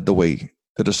planted the way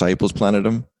the disciples planted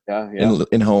them?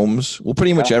 In homes. Well,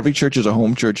 pretty much every church is a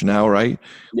home church now, right?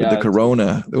 With the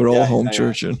corona, they were all home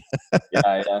churching.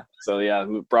 So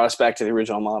we brought us back to the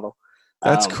original model.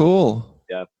 That's cool.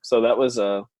 So that was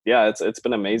it's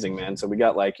been amazing, man. So we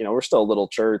got we're still a little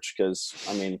church because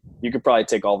I mean you could probably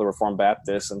take all the Reformed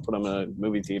Baptists and put them in a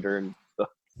movie theater and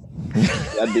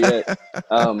that'd be it.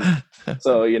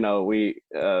 So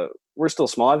we're still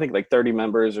small. I think like 30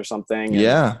 members or something.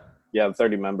 And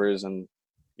 30 members, and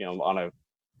on a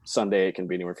Sunday it can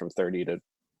be anywhere from 30 to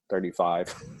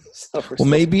 35. So well,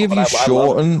 maybe if you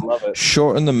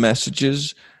shorten the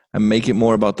messages and make it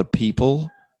more about the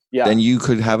people. Then you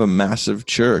could have a massive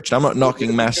church. I'm not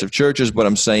knocking massive churches, but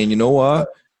I'm saying, you know what?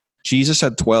 Jesus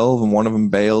had 12 and one of them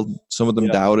bailed. Some of them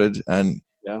doubted. And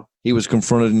he was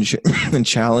confronted and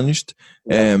challenged.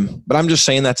 But I'm just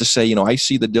saying that to say, I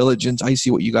see the diligence. I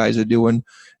see what you guys are doing.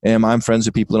 I'm friends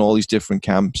with people in all these different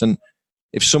camps. And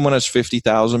if someone has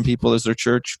 50,000 people as their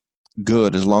church,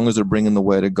 good, as long as they're bringing the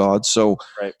word of God. So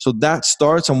that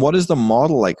starts. And what is the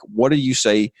model like? What do you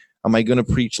say? Am I going to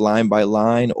preach line by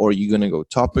line, or are you going to go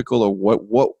topical, or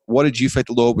what did you feel like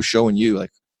the Lord was showing you?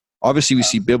 Like, obviously we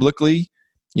see biblically,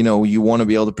 you want to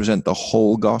be able to present the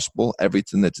whole gospel,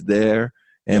 everything that's there.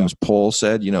 And as Paul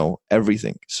said,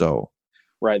 everything. So,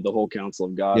 right. The whole counsel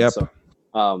of God. Yep. So,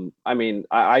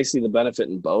 I see the benefit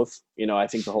in both. I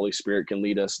think the Holy Spirit can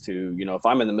lead us to, if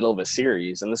I'm in the middle of a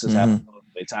series, and this has happened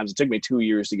many times. It took me 2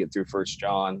 years to get through 1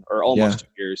 John, or almost 2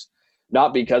 years.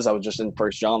 Not because I was just in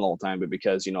 1 John the whole time, but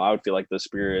because, I would feel like the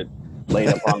Spirit laid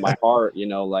upon my heart,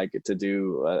 like to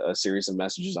do a series of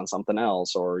messages on something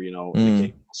else, or,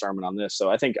 a sermon on this. So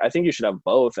I think you should have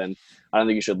both. And I don't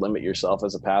think you should limit yourself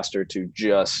as a pastor to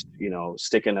just,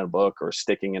 sticking in a book or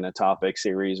sticking in a topic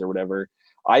series or whatever.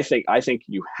 I think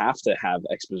you have to have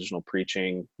expositional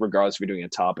preaching, regardless if you're doing a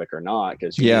topic or not,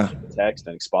 because you need to get the text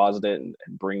and exposit it and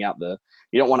bring out you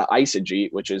don't want to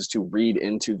eisegete, which is to read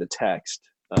into the text.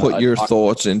 Put your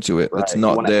thoughts into it. Right. That's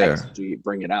not there. Exegete,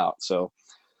 bring it out. So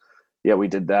yeah, we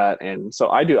did that. And so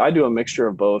I do a mixture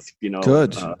of both,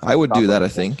 Good. I would do that, I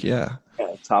think. Yeah.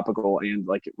 Topical, and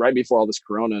like right before all this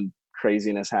Corona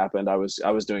craziness happened, I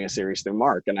was doing a series through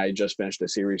Mark, and I just finished a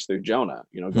series through Jonah,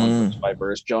 going verse by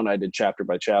verse. Jonah I did chapter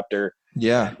by chapter.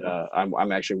 Yeah. And,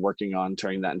 I'm actually working on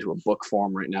turning that into a book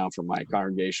form right now for my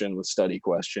congregation with study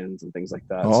questions and things like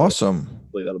that. Awesome. So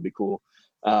hopefully that'll be cool.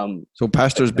 So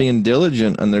pastors being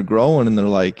diligent, and they're growing, and they're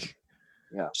like,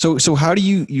 So how do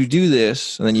you do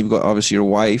this? And then you've got obviously your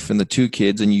wife and the 2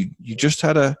 kids, and you just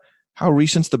had how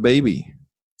recent's the baby?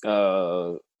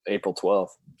 April 12th.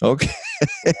 Okay.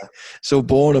 So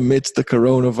born amidst the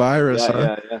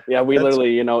coronavirus. Yeah. We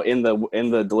literally, in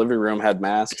the delivery room had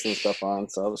masks and stuff on.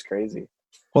 So it was crazy.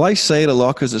 Well, I say it a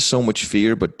lot because there's so much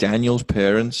fear, but Daniel's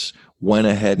parents went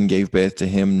ahead and gave birth to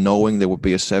him knowing there would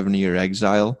be a 7-year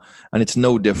exile. And it's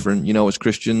no different, as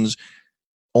Christians.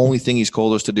 Only thing he's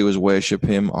called us to do is worship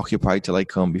him, occupy till I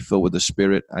come, be filled with the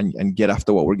Spirit, and get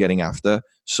after what we're getting after.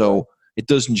 So it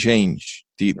doesn't change.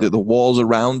 The walls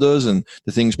around us and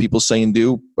the things people say and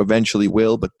do eventually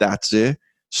will, but that's it.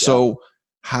 So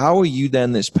how are you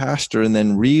then this pastor, and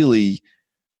then really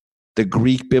the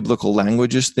Greek biblical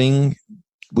languages thing,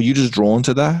 were you just drawn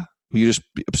to that? Were you just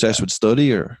obsessed with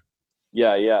study, or?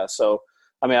 Yeah. So,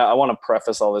 I want to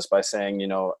preface all this by saying,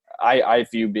 I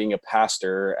view being a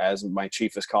pastor as my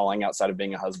chiefest calling outside of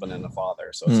being a husband and a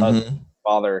father. So it's husband,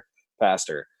 father,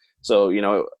 pastor. So,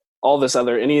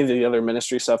 any of the other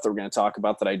ministry stuff that we're going to talk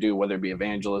about that I do, whether it be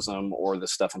evangelism or the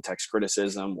stuff in text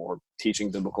criticism or teaching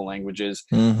biblical languages,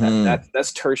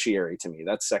 that's tertiary to me.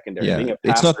 That's secondary. Yeah. Being a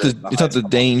pastor, it's not the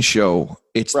Dane show.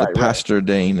 It's the pastor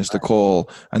Dane is the call,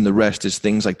 and the rest is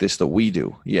things like this that we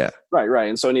do. Yeah. Right.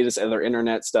 And so any of this other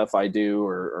internet stuff I do,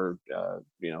 or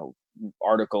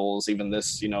articles, even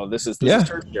this, this is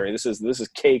tertiary. This is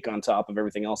cake on top of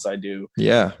everything else I do.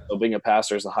 Yeah. So being a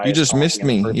pastor is the highest. You just missed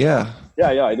me. Yeah.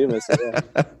 Yeah, I do miss it.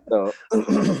 Yeah. So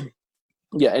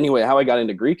yeah. Anyway, how I got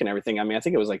into Greek and everything. I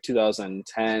think it was like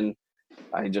 2010.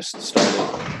 I just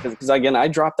started because again, I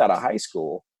dropped out of high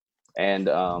school, and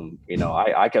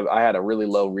I had a really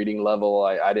low reading level.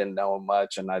 I didn't know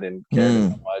much, and I didn't care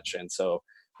much, and so.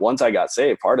 Once I got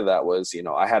saved, part of that was,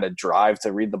 I had a drive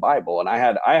to read the Bible, and I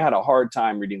had a hard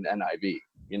time reading the NIV.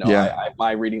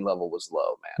 My reading level was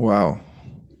low, man. Wow.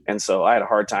 And so I had a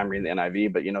hard time reading the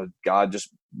NIV, but, God just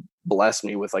blessed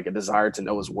me with like a desire to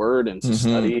know his word and to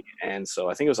study. And so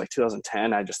I think it was like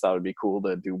 2010. I just thought it'd be cool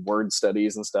to do word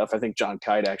studies and stuff. I think John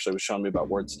Kite actually was showing me about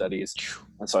word studies.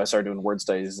 And so I started doing word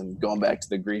studies and going back to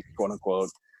the Greek, quote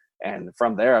unquote. And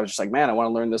from there, I was just like, man, I want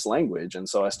to learn this language. And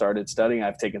so I started studying.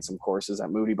 I've taken some courses at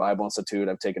Moody Bible Institute.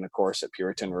 I've taken a course at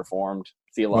Puritan Reformed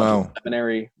Theological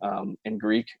Seminary in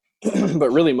Greek. But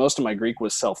really, most of my Greek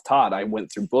was self-taught. I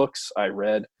went through books. I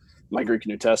read my Greek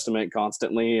New Testament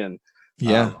constantly and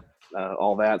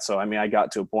all that. So, I got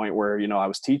to a point where, I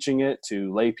was teaching it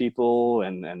to lay people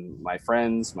and my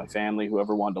friends, my family,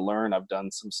 whoever wanted to learn. I've done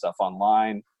some stuff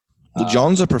online. Well,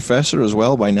 John's a professor as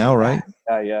well by now, right?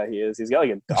 Yeah, he is. He's got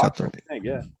like a doctorate, I think.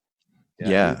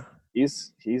 Yeah.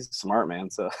 He's smart, man.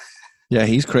 So. Yeah,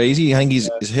 he's crazy. I think his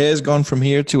hair's gone from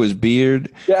here to his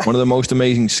beard. Yeah. One of the most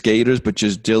amazing skaters, but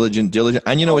just diligent.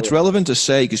 And, it's relevant to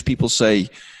say, because people say,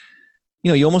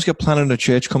 you almost get planted in a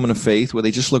church coming to faith where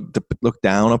they just look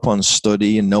down upon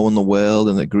study and knowing the world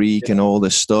and the Greek and all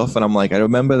this stuff. And I'm like, I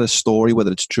remember the story,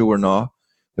 whether it's true or not.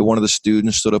 One of the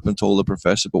students stood up and told the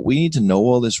professor, but we need to know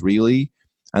all this really.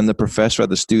 and the professor had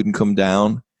the student come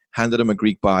down, handed him a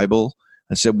Greek Bible,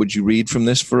 and said, "Would you read from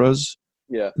this for us?"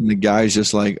 Yeah. And the guy's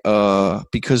just like,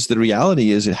 because the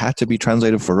reality is it had to be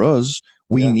translated for us.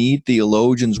 We need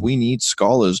theologians. We need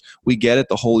scholars. We get it.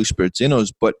 The Holy Spirit's in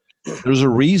us, but there's a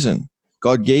reason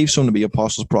God gave some to be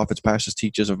apostles, prophets, pastors,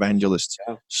 teachers, evangelists.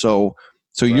 Yeah. So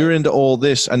you're into all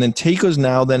this, and then take us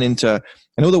now then into,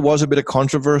 I know there was a bit of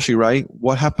controversy, right?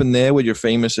 What happened there with your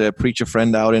famous preacher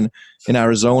friend out in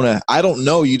Arizona? I don't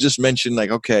know. You just mentioned like,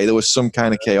 okay, there was some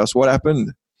kind of chaos. What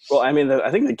happened? Well, I mean,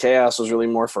 I think the chaos was really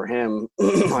more for him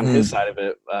on his side of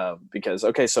it, because,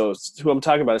 okay, so who I'm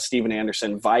talking about is Steven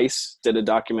Anderson. Vice did a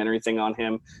documentary thing on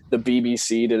him. The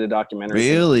BBC did a documentary.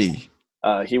 Really?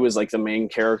 He was like the main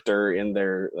character in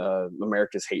their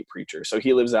America's Hate Preacher. So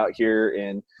he lives out here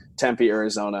in Tempe,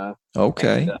 Arizona.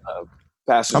 Okay.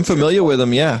 And, I'm familiar with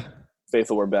him, yeah.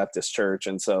 Faithful Word Baptist Church.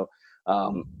 And so,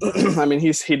 I mean,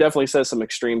 he definitely says some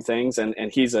extreme things, and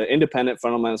he's an independent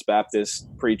fundamentalist Baptist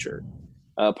preacher.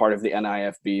 Part of the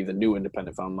NIFB, the New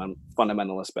Independent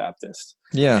Fundamentalist Baptist.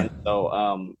 Yeah. And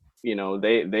so, you know,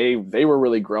 they were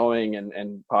really growing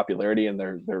in popularity, and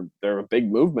they're a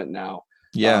big movement now.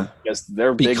 Yeah. Because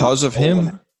they're because of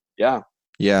him. Yeah.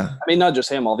 Yeah. I mean, not just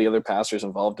him, all the other pastors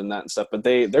involved in that and stuff, but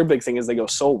their big thing is they go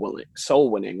soul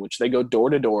winning, which they go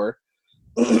door to door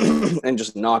and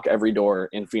just knock every door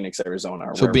in Phoenix,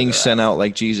 Arizona. So being sent out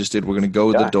like Jesus did, we're going to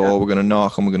go to the door, we're going to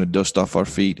knock, and we're going to dust off our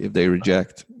feet if they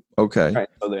reject. Okay. Right.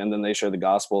 So and then they share the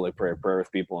gospel. They pray a prayer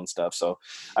with people and stuff. So,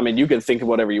 I mean, you can think of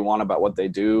whatever you want about what they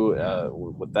do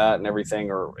with that and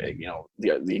everything, or you know,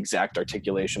 the exact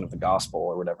articulation of the gospel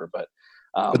or whatever. But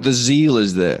the zeal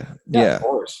is there. Yeah.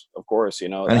 Of course. You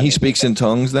know. And he speaks in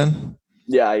tongues then.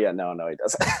 Yeah. No, he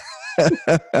doesn't.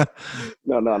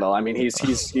 No. I mean, he's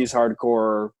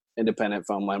hardcore independent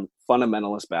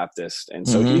fundamentalist Baptist, and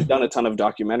so he's done a ton of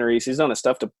documentaries. He's done a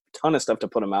ton of stuff to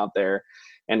put him out there.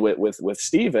 And with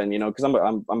Steven, you know, because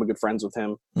I'm a good friends with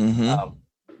him.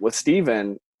 With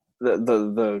Steven,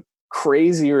 the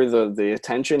crazier the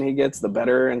attention he gets, the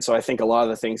better. And so I think a lot of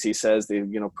the things he says,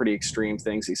 the pretty extreme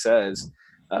things he says,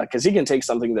 because he can take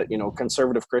something that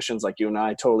conservative Christians like you and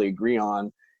I totally agree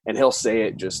on, and he'll say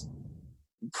it just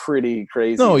pretty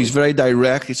crazy. No, he's very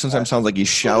direct. It sometimes sounds like he's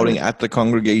shouting at the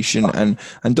congregation. And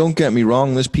don't get me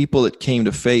wrong, there's people that came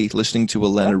to faith listening to a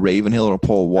Leonard Ravenhill or a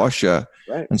Paul Washer.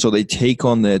 Right. And so they take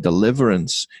on their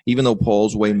deliverance, even though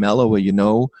Paul's way mellower,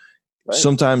 Right.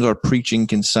 Sometimes our preaching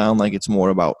can sound like it's more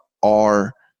about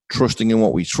our trusting in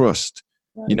what we trust.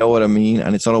 Right. You know what I mean?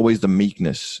 And it's not always the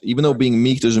meekness, even though being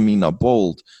meek doesn't mean not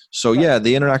bold. So yeah,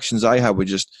 the interactions I had were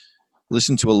just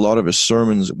listen to a lot of his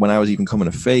sermons when I was even coming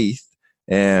to faith.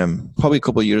 Probably a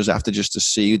couple of years after, just to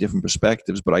see different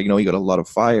perspectives, but I know he got a lot of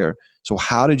fire. So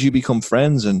how did you become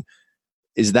friends, and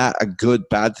is that a good,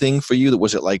 bad thing for you? That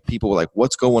was it like people were like,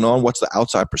 what's going on? What's the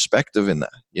outside perspective in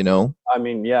that, I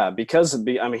mean, yeah, because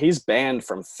he's banned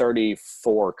from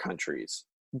 34 countries.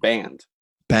 Banned.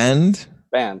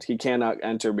 He cannot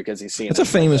enter because he's seen. That's a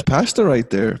famous pastor right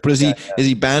there. But is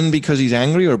he banned because he's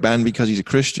angry, or banned because he's a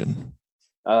Christian?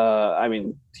 I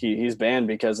mean, he's banned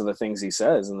because of the things he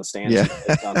says and the stance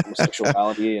on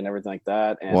homosexuality and everything like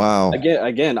that. And wow.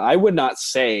 Again, I would not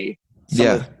say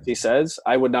he says.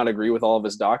 I would not agree with all of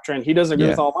his doctrine. He doesn't agree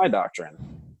with all my doctrine.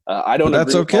 I don't. But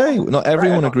that's okay. Not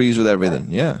everyone agrees with everything.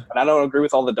 Yeah. And I don't agree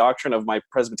with all the doctrine of my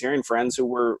Presbyterian friends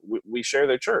we share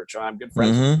their church. I'm good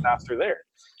friends with the pastor there.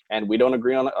 And we don't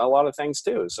agree on a lot of things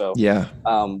too. So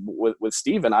with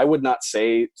Steven, I would not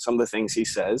say some of the things he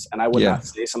says, and I would not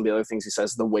say some of the other things he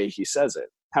says the way he says it.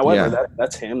 However,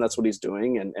 that's him. That's what he's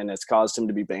doing, and it's caused him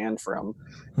to be banned from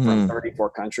 34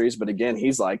 countries. But again,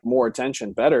 he's like, more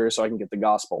attention, better, so I can get the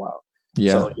gospel out.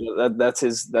 Yeah. So that's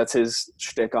his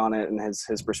shtick on it and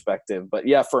his perspective. But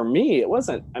yeah, for me, it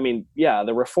wasn't. I mean,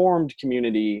 the Reformed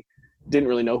community didn't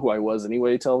really know who I was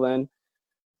anyway till then.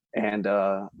 And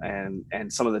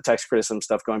some of the text criticism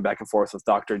stuff going back and forth with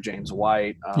Dr. James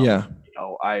White.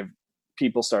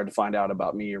 People started to find out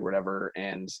about me or whatever,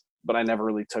 but I never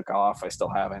really took off. I still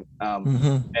haven't.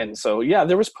 And so,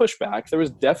 there was pushback. There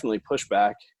was definitely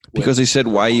pushback. Because they said,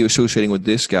 why are you associating with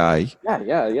this guy?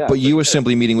 Yeah. But you were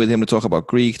simply meeting with him to talk about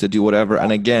Greek, to do whatever.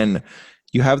 And again,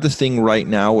 you have the thing right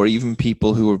now where even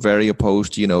people who are very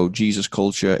opposed to, Jesus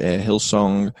culture,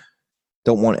 Hillsong,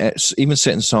 don't want even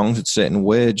certain songs at certain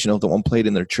words, don't want played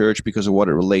in their church because of what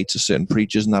it relates to certain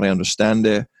preachers, and that I understand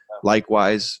it.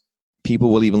 Likewise,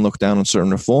 people will even look down on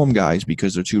certain Reform guys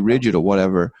because they're too rigid or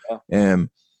whatever.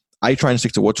 I try and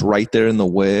stick to what's right there in the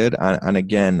word. And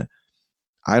again,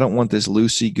 I don't want this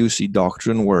loosey-goosey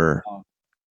doctrine where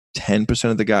 10%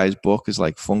 of the guy's book is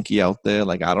like funky out there.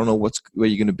 Like, I don't know where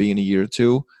you're going to be in a year or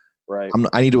two. Right.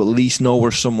 I need to at least know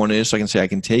where someone is so I can say, I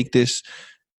can take this,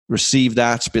 receive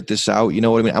that, spit this out. You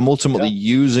know what I mean? I'm ultimately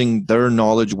using their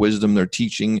knowledge, wisdom, their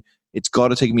teaching. It's got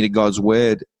to take me to God's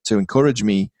word to encourage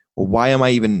me. Well, why am I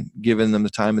even giving them the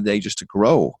time of day just to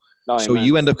grow? No, so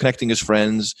you end up connecting as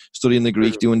friends, studying the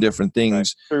Greek, doing different things.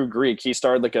 Right. Through Greek. He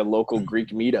started like a local Greek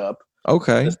meetup.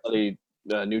 Okay. To study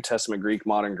New Testament Greek,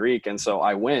 modern Greek. And so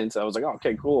I went. I was like, oh,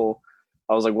 okay, cool.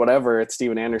 I was like, whatever, it's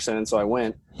Steven Anderson. And so I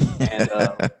went. And,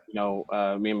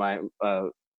 me and my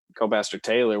co-pastor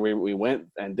Taylor, we went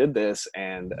and did this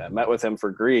and met with him for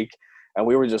Greek. And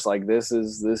we were just like, this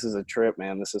is a trip,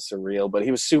 man. This is surreal. But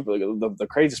he was super, the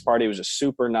craziest part, he was just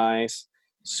super nice,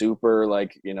 super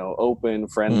open,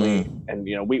 friendly. And,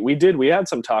 we had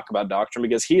some talk about doctrine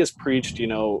because he has preached,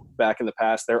 back in the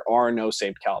past, there are no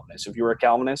saved Calvinists. If you were a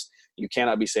Calvinist, you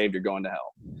cannot be saved. You're going to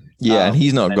hell. Yeah. And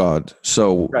he's not God.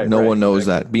 So no one knows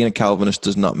that being a Calvinist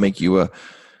does not make you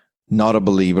not a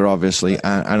believer, obviously.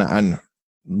 And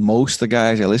most of the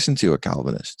guys I listen to are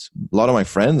Calvinists. A lot of my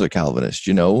friends are Calvinists,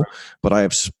 but I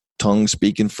have tongue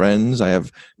speaking friends. I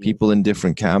have people in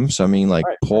different camps. I mean,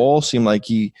 Paul seemed like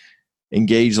he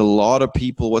engaged a lot of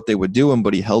people what they were doing,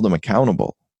 but he held them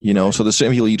accountable, so the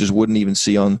same people you just wouldn't even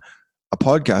see on a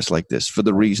podcast like this for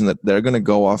the reason that they're going to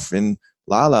go off in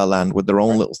la la land with their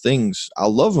own little things.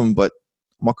 I'll love them, but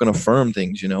I'm not going to affirm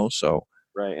things, so.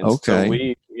 Right. And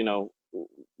okay. So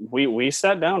we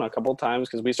sat down a couple of times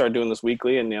because we started doing this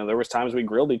weekly, and there was times we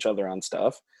grilled each other on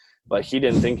stuff, but he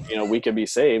didn't think we could be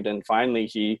saved. And finally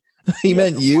he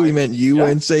meant you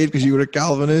weren't saved because you were a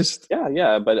Calvinist.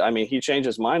 Yeah, but I mean, he changed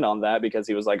his mind on that because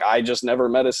he was like, I just never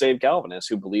met a saved Calvinist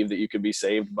who believed that you could be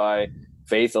saved by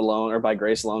faith alone or by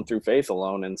grace alone through faith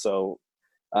alone. And so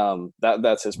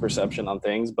that's his perception on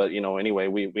things. But anyway,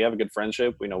 we have a good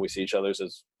friendship. We see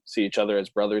each other as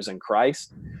brothers in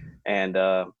Christ, and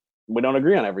we don't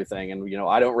agree on everything. And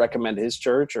I don't recommend his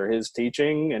church or his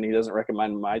teaching, and he doesn't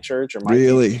recommend my church or my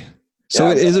really teaching. So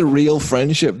it is a real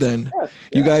friendship then. Yeah.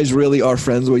 You guys really are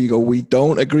friends where you go, we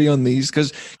don't agree on these.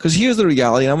 Because here's the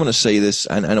reality, and I'm going to say this,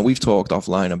 and we've talked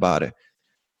offline about it.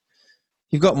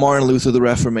 You've got Martin Luther, the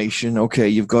Reformation. Okay,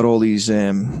 you've got all these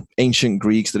ancient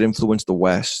Greeks that influenced the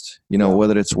West.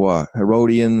 Whether it's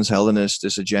Herodians, Hellenists,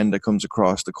 this agenda comes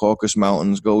across the Caucasus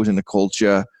Mountains, goes into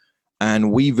culture,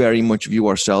 and we very much view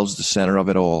ourselves as the center of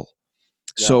it all.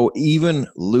 Yeah. So even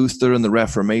Luther and the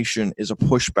Reformation is a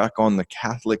pushback on the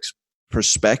Catholics'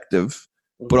 perspective,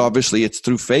 but obviously it's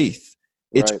through faith.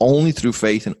 It's only through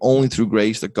faith and only through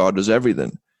grace that God does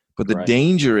everything. But the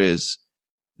danger is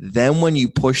then when you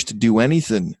push to do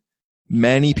anything,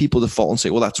 many people default and say,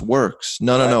 well, that's works.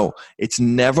 No. It's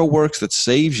never works that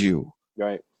saves you.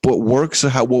 Right. But works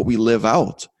are what we live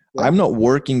out. Yeah. I'm not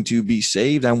working to be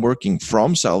saved. I'm working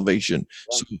from salvation.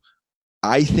 Yeah. So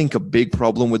I think a big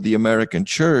problem with the American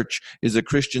church is that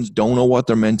Christians don't know what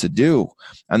they're meant to do.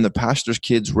 And the pastor's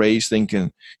kids raised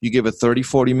thinking, you give a 30,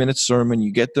 40-minute sermon,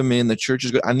 you get them in, the church is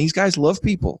good. And these guys love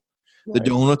people. Right. The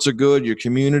donuts are good, your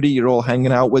community, you're all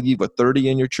hanging out with you, but 30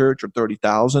 in your church or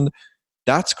 30,000.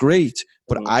 That's great.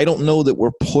 But I don't know that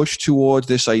we're pushed towards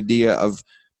this idea of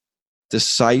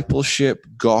discipleship,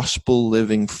 gospel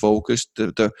living focused.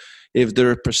 If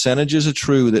their percentages are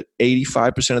true that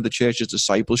 85% of the church is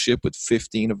discipleship with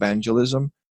 15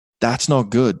 evangelism, that's not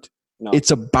good. No.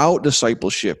 It's about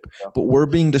discipleship, but we're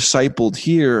being discipled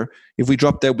here. If we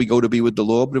drop dead, we go to be with the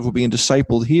Lord. But if we're being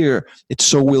discipled here, it's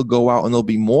so we'll go out and there'll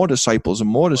be more disciples and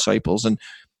more disciples. And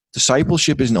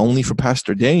discipleship isn't only for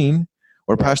Pastor Dane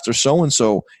or Pastor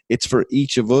so-and-so. It's for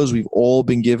each of us. We've all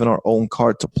been given our own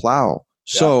cart to plow.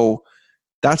 Yeah. So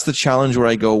that's the challenge where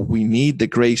I go, we need the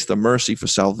grace, the mercy for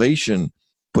salvation.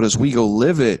 But as we go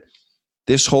live it,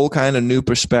 this whole kind of new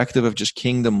perspective of just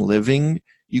kingdom living,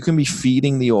 you can be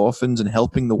feeding the orphans and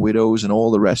helping the widows and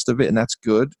all the rest of it, and that's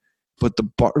good. But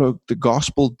the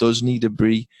gospel does need to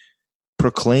be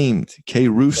proclaimed,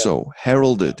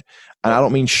 heralded. And I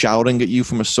don't mean shouting at you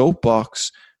from a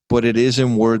soapbox, but it is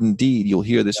in word and deed. You'll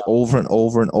hear this over and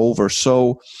over and over.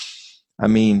 So, I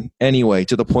mean, anyway,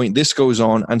 to the point this goes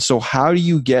on. And so how do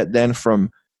you get then from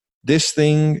this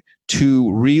thing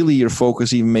to really your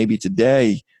focus, even maybe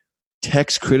today,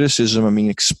 text criticism? I mean,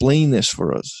 explain this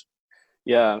for us.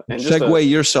 Yeah. And segue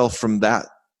yourself from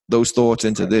those thoughts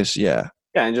into this. Yeah.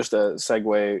 Yeah. And just a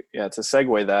segue, to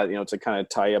segue that, to kind of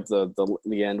tie up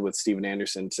the end with Steven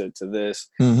Anderson to this,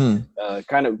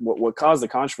 kind of what caused the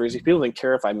controversy. People didn't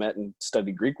care if I met and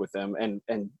studied Greek with him.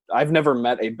 And I've never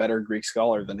met a better Greek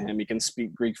scholar than him. He can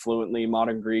speak Greek fluently,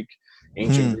 modern Greek,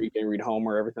 ancient Greek, and read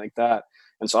Homer, everything like that.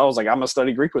 And so I was like, I'm going to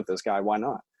study Greek with this guy. Why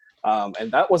not?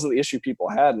 And that wasn't the issue people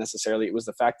had necessarily. It was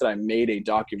the fact that I made a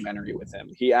documentary with him.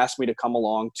 He asked me to come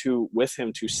along with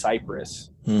him to Cyprus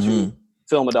to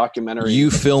film a documentary.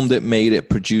 You filmed it, made it,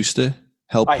 produced it,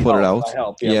 helped put it out? I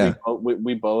helped. Yeah.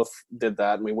 We both did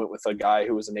that. And we went with a guy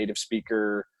who was a native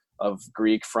speaker of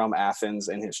Greek from Athens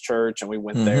in his church. And we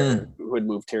went there, who had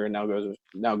moved here and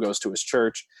now goes to his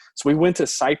church. So we went to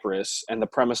Cyprus, and the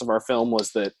premise of our film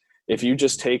was that if you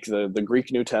just take the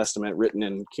Greek New Testament written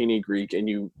in Koine Greek and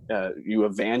you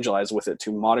evangelize with it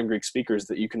to modern Greek speakers,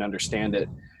 that you can understand it,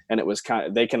 and it was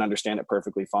they can understand it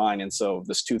perfectly fine. And so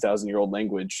this 2,000-year-old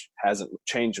language hasn't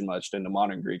changed much into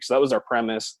modern Greek. So that was our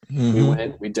premise. We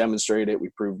went, we demonstrated it, we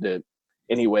proved it.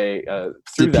 Anyway,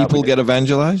 did people get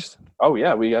evangelized? Oh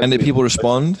yeah, and did people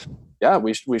respond? Yeah,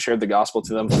 we shared the gospel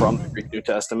to them from the Greek New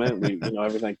Testament.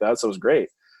 Everything like that. So it was great.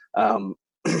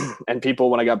 And people,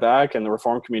 when I got back, and the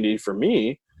Reformed community, for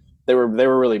me, they were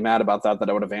really mad about that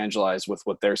I would evangelize with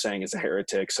what they're saying is a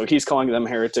heretic. So he's calling them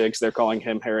heretics, they're calling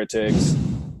him heretics.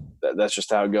 That's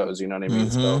just how it goes. You know what I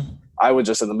mean? So I was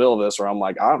just in the middle of this where I'm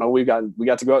like, I don't know, we got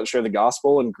to go out and share the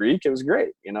gospel in Greek. It was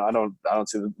great. I don't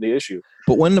see the issue.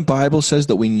 But when the Bible says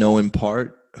that we know in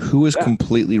part, who is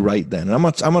completely right then? And I'm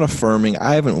not affirming.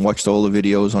 I haven't watched all the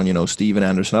videos on, Steven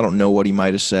Anderson. I don't know what he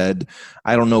might have said.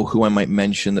 I don't know who I might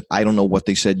mention. That I don't know what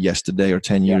they said yesterday or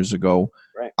 10 years ago.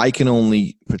 Right. I can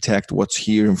only protect what's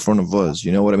here in front of us.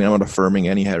 You know what I mean? I'm not affirming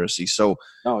any heresy. So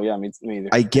me either.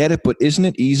 I get it, but isn't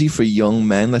it easy for young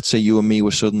men, let's say you and me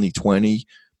were suddenly 20,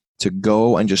 to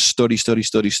go and just study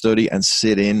and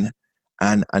sit in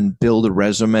and build a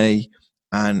resume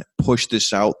and push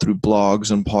this out through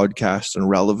blogs and podcasts and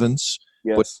relevance?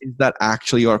 Yes. But is that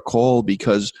actually our call?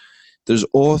 Because there's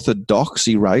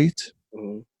orthodoxy, right?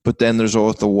 But then there's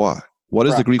what? What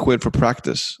is the Greek word for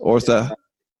practice?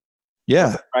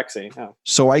 Yeah. Praxi, yeah.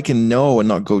 So I can know and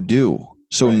not go do.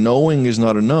 So knowing is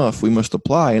not enough. We must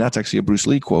apply. And that's actually a Bruce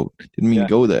Lee quote. Didn't mean to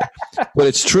go there. But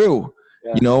it's true.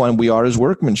 Yeah. And we are his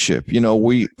workmanship.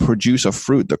 We produce a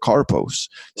fruit, the karpos.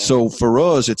 Yeah. So for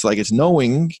us, it's like it's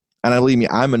knowing. And believe me,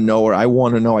 I'm a knower. I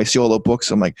want to know. I see all the books.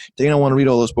 I'm like, dang, I want to read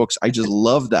all those books. I just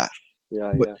love that.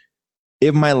 But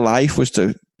if my life was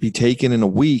to be taken in a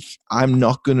week, I'm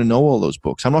not going to know all those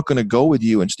books. I'm not going to go with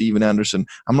you and Steven Anderson.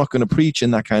 I'm not going to preach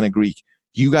in that kind of Greek.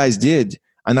 You guys did,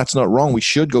 and that's not wrong. We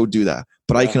should go do that.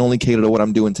 But I can only cater to what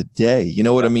I'm doing today. You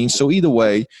know what I mean? So either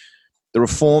way, the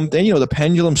Reformed, the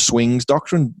pendulum swings.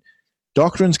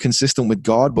 Doctrine's consistent with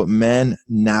God, but men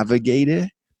navigate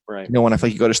it. Right. And I feel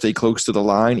like you got to stay close to the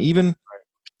line. Even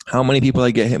how many people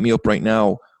I get hit me up right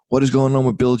now, what is going on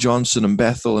with Bill Johnson and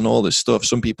Bethel and all this stuff?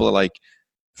 Some people are like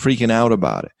freaking out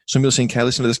about it. Some people are saying, can't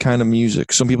listen to this kind of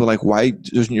music. Some people are like, why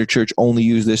doesn't your church only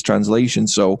use this translation?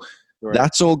 So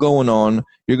that's all going on.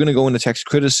 You're going to go into text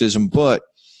criticism, but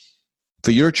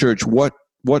for your church, what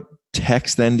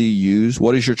text then do you use?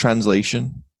 What is your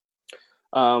translation?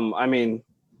 I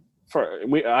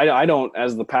don't,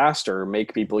 as the pastor,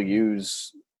 make people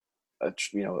use a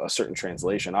certain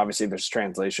translation. Obviously there's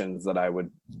translations that I would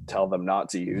tell them not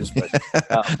to use, but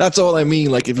that's all I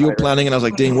mean. Like if you were planning and I was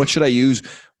like, dang, what should I use?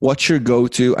 What's your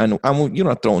go-to? And you're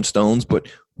not throwing stones, but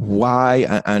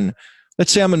why? And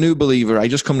let's say I'm a new believer. I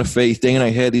just come to faith. Dang, and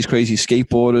I heard these crazy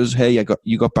skateboarders. Hey,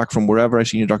 you got back from wherever. I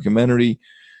seen your documentary.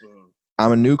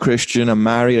 I'm a new Christian. I'm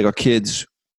married. I got kids.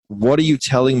 What are you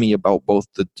telling me about both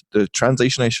the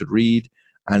translation I should read,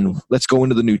 and let's go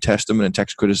into the New Testament and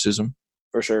text criticism?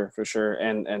 For sure.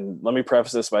 And let me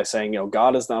preface this by saying,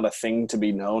 God is not a thing to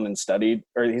be known and studied,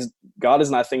 or God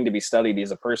is not a thing to be studied.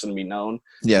 He's a person to be known.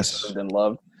 Yes. And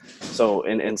loved. So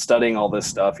in studying all this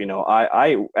stuff,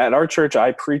 I at our church,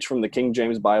 I preach from the King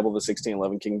James Bible, the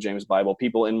 1611 King James Bible.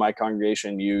 People in my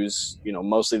congregation use,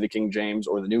 mostly the King James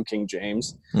or the New King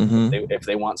James. If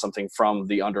they want something from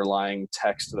the underlying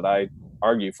text that I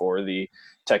argue for, the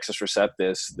Textus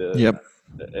Receptus,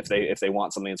 if they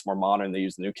want something that's more modern, they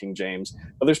use the New King James.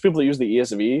 But there's people that use the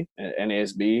ESV and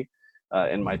NASB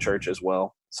in my church as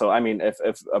well. So I mean, if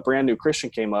a brand new Christian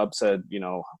came up, said,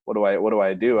 what do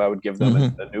I do? I would give them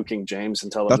a New King James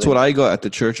and tell them. That's what I got at the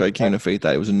church I came to faith.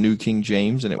 That it was a New King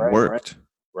James, and it worked.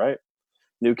 Right.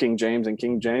 New King James and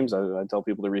King James. I tell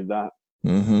people to read that.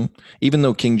 Even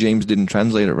though King James didn't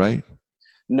translate it, right?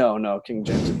 No, King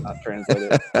James did not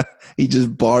translate it. He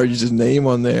just barged his name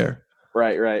on there.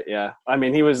 Right. Yeah. I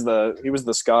mean, he was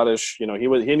the Scottish, he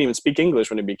didn't even speak English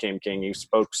when he became king. He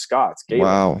spoke Scots. Gaelic.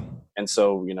 Wow. And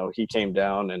so, he came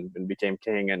down and became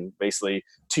king, and basically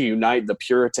to unite the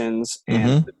Puritans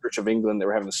and the Church of England. They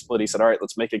were having a split. He said, all right,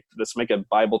 let's make a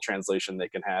Bible translation they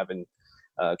can have and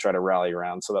try to rally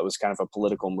around. So that was kind of a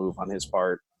political move on his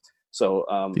part. So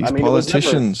these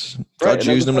politicians, God's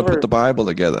using them to put the Bible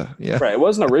together. Yeah, right. It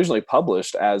wasn't originally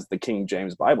published as the King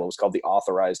James Bible. It was called the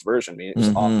Authorized Version. I mean, it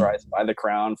was authorized by the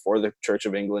Crown for the Church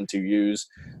of England to use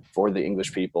for the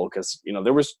English people, because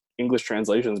there was English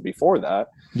translations before that.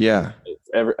 Yeah.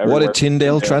 What did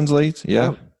Tyndale translate?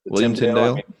 Yeah, William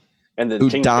Tyndale, and who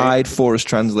died for his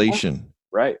translation.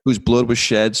 Right. Whose blood was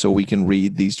shed so we can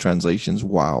read these translations.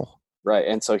 Wow. Right.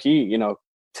 And so he,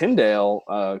 Tyndale,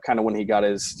 kind of when he got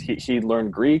he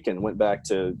learned Greek and went back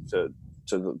to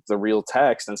the real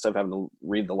text instead of having to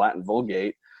read the Latin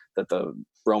Vulgate that the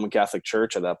Roman Catholic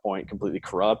Church at that point, completely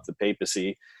corrupt, the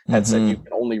papacy, had said you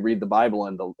can only read the Bible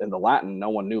in the Latin. No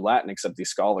one knew Latin except these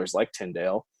scholars like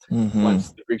Tyndale.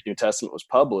 Once the Greek New Testament was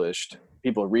published,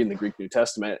 people are reading the Greek New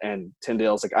Testament, and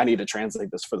Tyndale's like, I need to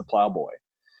translate this for the plowboy.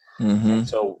 And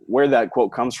so where that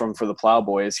quote comes from for the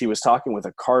plowboy is he was talking with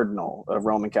a cardinal, a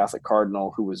Roman Catholic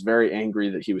cardinal, who was very angry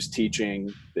that he was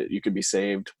teaching that you could be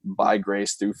saved by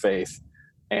grace through faith,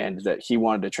 and that he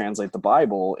wanted to translate the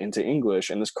Bible into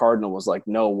English. And this cardinal was like,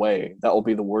 no way, that will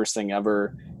be the worst thing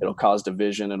ever. It'll cause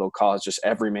division. It'll cause just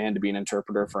every man to be an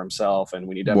interpreter for himself. And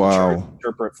we need to have a church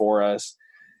interpret for us.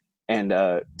 And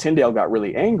Tyndale got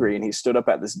really angry, and he stood up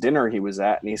at this dinner he was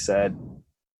at, and he said,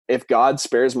 if God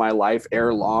spares my life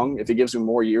ere long, if he gives me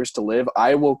more years to live,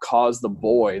 I will cause the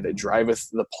boy that driveth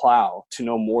the plow to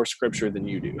know more scripture than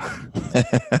you do.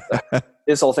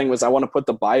 His whole thing was, I want to put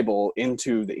the Bible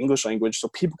into the English language so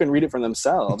people can read it for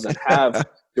themselves and have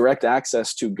direct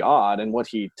access to God and what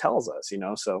he tells us,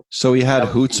 So he had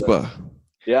chutzpah.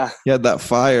 Yeah. He had that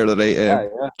fire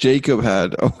that Jacob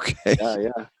had. Okay.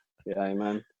 Yeah,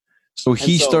 amen. So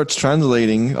he starts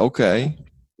translating. Okay.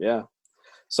 Yeah.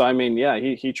 So, I mean,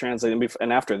 he translated,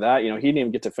 and after that, he didn't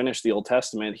even get to finish the Old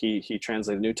Testament. He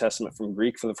translated the New Testament from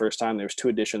Greek for the first time. There's 2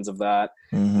 editions of that.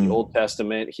 The Old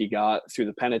Testament he got through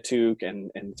the Pentateuch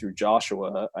and through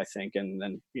Joshua, I think, and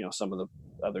then, some of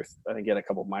the other, I think he had a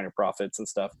couple of minor prophets and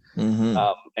stuff.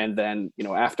 And then,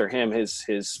 after him,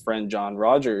 his friend John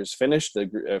Rogers finished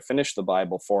the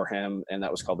Bible for him, and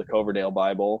that was called the Coverdale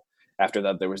Bible. After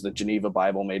that, there was the Geneva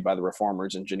Bible made by the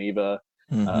Reformers in Geneva,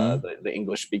 the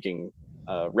English-speaking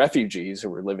refugees who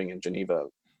were living in Geneva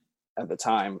at the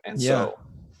time. And so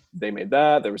they made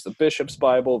that. There was the Bishop's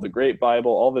Bible, the Great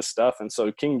Bible, all this stuff. And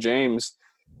so King James,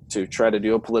 to try to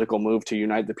do a political move to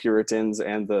unite the Puritans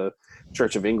and the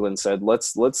Church of England, said,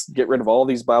 let's get rid of all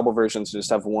these Bible versions and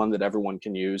just have one that everyone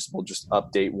can use. We'll just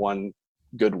update one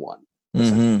good one,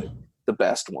 the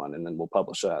best one, and then we'll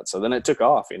publish that. So then it took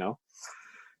off,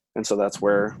 And so that's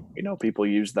where, people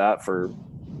use that for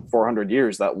 400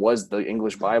 years. That was the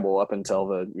English Bible up until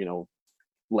the,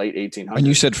 late 1800s. And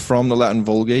you said from the Latin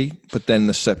Vulgate, but then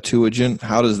the Septuagint,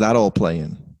 how does that all play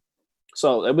in?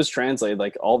 So it was translated,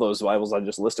 like all those Bibles I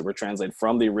just listed were translated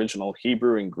from the original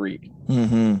Hebrew and Greek.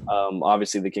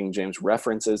 Obviously the King James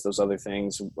references those other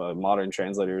things. Modern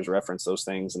translators reference those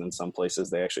things. And in some places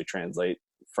they actually translate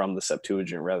from the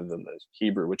Septuagint rather than the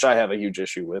Hebrew, which I have a huge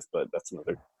issue with, but that's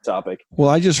another topic. Well,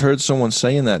 I just heard someone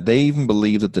saying that they even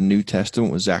believe that the New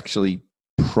Testament was actually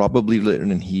probably written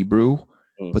in Hebrew,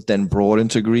 but then brought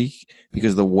into Greek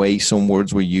because of the way some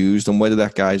words were used, and whether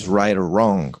that guy's right or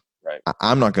wrong. Right.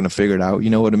 I'm not going to figure it out. You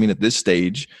know what I mean? At this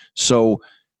stage. So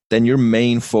then your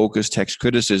main focus, text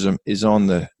criticism, is on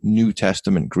the New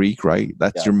Testament Greek, right?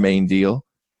 That's your main deal.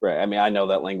 Right. I mean, I know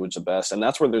that language the best, and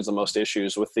that's where there's the most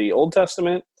issues with the Old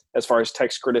Testament as far as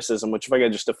text criticism, which if I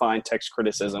could just define text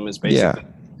criticism is basically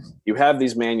you have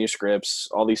these manuscripts,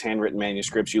 all these handwritten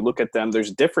manuscripts, you look at them,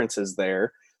 there's differences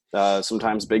there,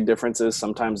 sometimes big differences,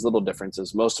 sometimes little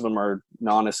differences. Most of them are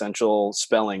non-essential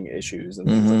spelling issues and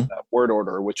things like that. Word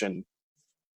order, which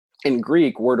in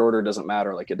Greek, word order doesn't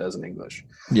matter like it does in English.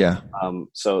 Yeah.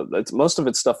 So most of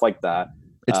it's stuff like that.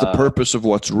 It's the purpose of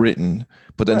what's written,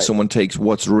 but then someone takes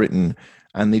what's written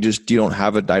and you don't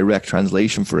have a direct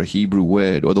translation for a Hebrew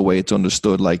word or the way it's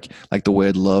understood, like the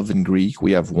word love in Greek,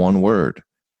 we have one word.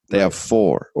 They have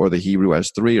 4, or the Hebrew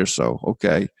has 3 or so.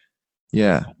 Okay.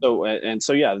 Yeah. So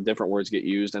the different words get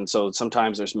used. And so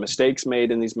sometimes there's mistakes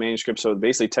made in these manuscripts. So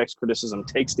basically text criticism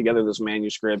takes together those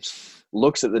manuscripts,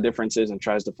 looks at the differences and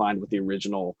tries to find what the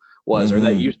original was, or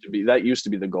that used to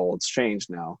be the goal. It's changed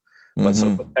now. But so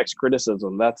with text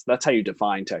criticism, that's how you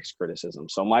define text criticism.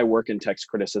 So my work in text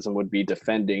criticism would be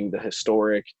defending the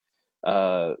historic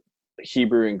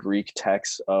Hebrew and Greek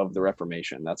texts of the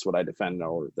Reformation. That's what I defend,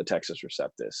 or the Textus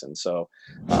Receptus. And so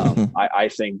I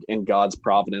think in God's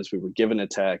providence, we were given a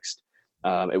text.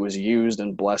 It was used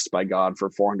and blessed by God for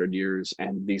 400 years.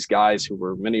 And these guys who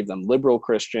were, many of them liberal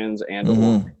Christians and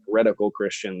or heretical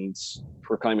Christians,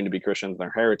 proclaiming to be Christians,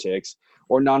 they're heretics,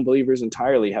 or non-believers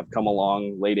entirely, have come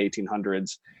along late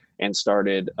 1800s and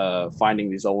started finding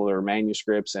these older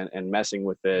manuscripts and messing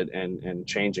with it and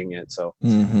changing it. So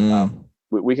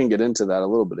we can get into that a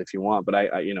little bit if you want, but I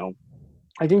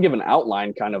I can give an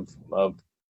outline kind of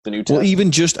the New Testament. Well,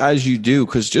 even just as you do,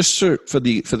 because just for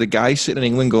the guy sitting in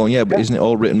England going, yeah, but isn't it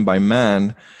all written by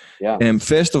man? Yeah. And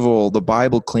first of all, the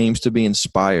Bible claims to be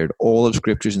inspired. All of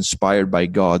Scripture is inspired by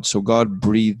God. So God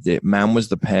breathed it. Man was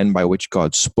the pen by which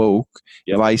God spoke.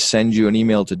 Yep. If I send you an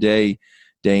email today,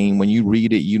 Dane, when you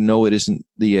read it, you know it isn't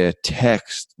the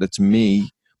text that's me,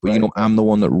 but you know I'm the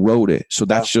one that wrote it. So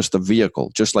that's just a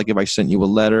vehicle. Just like if I sent you a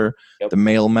letter, the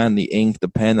mailman, the ink, the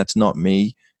pen, that's not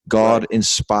me. God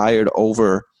inspired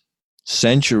over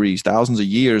centuries, thousands of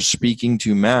years, speaking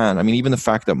to man. I mean, even the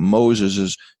fact that Moses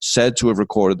is said to have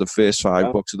recorded the first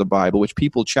 5 books of the Bible, which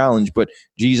people challenge, but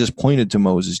Jesus pointed to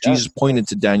Moses. Jesus pointed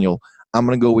to Daniel. I'm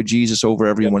going to go with Jesus over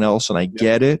everyone else, and I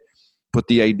get it. But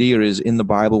the idea is in the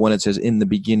Bible, when it says in the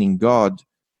beginning God,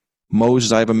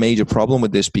 Moses, I have a major problem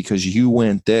with this because you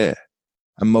went there.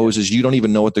 And Moses, you don't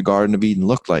even know what the Garden of Eden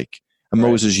looked like. And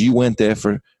Moses, you went there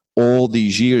for all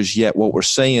these years. Yet what we're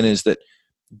saying is that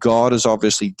God has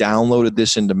obviously downloaded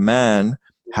this into man,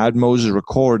 had Moses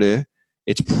record it.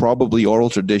 It's probably oral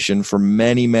tradition for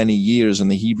many, many years, and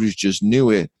the Hebrews just knew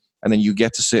it. And then you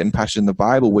get to certain passages in the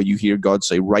Bible where you hear God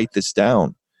say, write this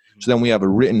down. So then we have a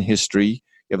written history.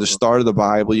 You have the start of the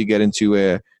Bible. You get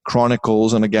into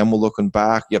Chronicles, and again, we're looking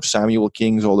back. You have Samuel,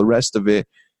 Kings, all the rest of it.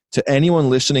 To anyone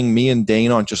listening, me and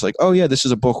Dane aren't just like, oh yeah, this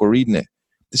is a book, we're reading it.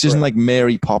 This isn't like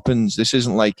Mary Poppins. This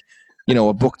isn't like,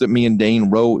 a book that me and Dane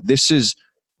wrote. This is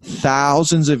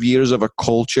thousands of years of a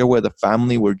culture where the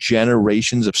family were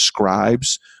generations of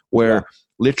scribes, where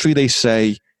literally they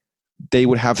say they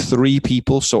would have 3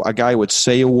 people. So a guy would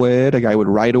say a word, a guy would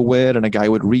write a word, and a guy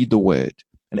would read the word.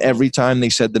 And every time they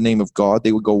said the name of God,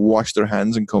 they would go wash their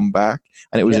hands and come back.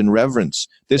 And it was in reverence.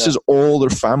 This is all their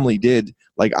family did.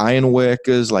 Like iron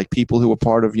workers, like people who were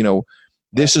part of,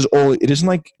 this is all. It isn't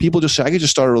like people just say, I could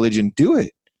just start a religion. Do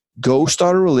it. Go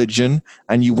start a religion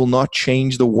and you will not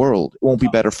change the world. It won't be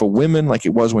better for women like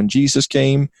it was when Jesus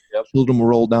came. Children will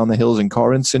roll down the hills in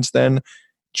Corinth since then.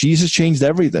 Jesus changed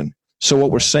everything. So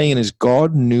what we're saying is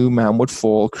God knew man would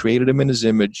fall, created him in his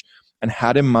image, and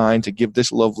had in mind to give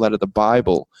this love letter, the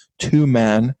Bible, to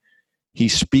man. He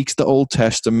speaks the Old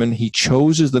Testament. He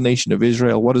chooses the nation of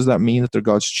Israel. What does that mean, that they're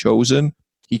God's chosen?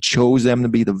 He chose them to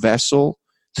be the vessel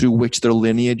through which their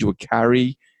lineage would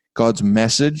carry God's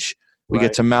message. We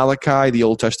get to Malachi, the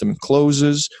Old Testament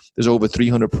closes. There's over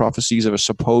 300 prophecies of a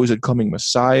supposed coming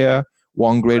Messiah,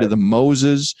 one greater than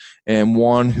Moses, and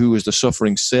one who is the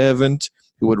suffering servant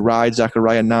who would ride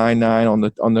Zechariah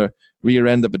 9:9 on the rear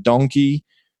end of a donkey.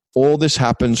 All this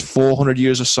happens, 400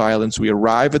 years of silence. We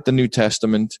arrive at the New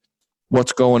Testament.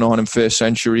 What's going on in first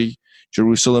century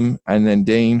Jerusalem? And then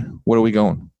Dane, where are we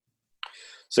going?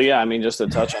 So yeah, I mean, just to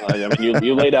touch on that, I mean,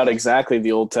 you laid out exactly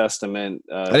the Old Testament.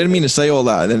 I didn't mean to say all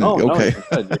that. No, you're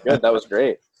good. That was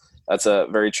great. That's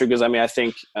very true. Because I mean, I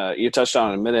think you touched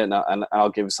on it in a minute, and I'll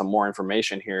give some more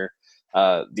information here.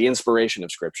 The inspiration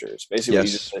of scriptures, basically what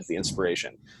you just said, the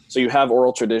inspiration. So you have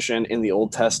oral tradition in the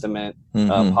Old Testament,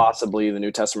 possibly the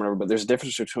New Testament, but there's a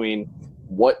difference between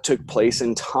what took place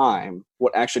in time,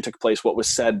 what actually took place, what was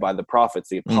said by the prophets,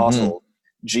 the apostles,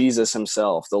 Jesus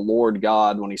himself, the Lord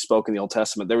God, when he spoke in the Old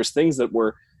Testament. There was things that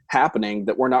were happening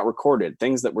that were not recorded,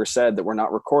 things that were said that were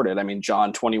not recorded. I mean,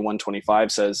 John 21:25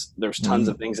 says there's tons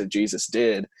of things that Jesus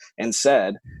did and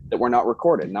said that were not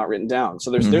recorded, not written down.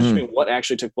 So there's between what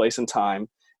actually took place in time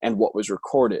and what was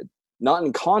recorded, not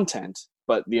in content,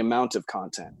 but the amount of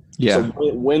content. So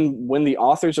when the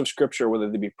authors of scripture, whether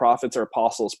they be prophets or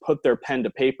apostles, put their pen to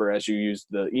paper, as you used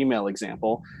the email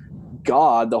example,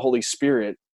 God, the Holy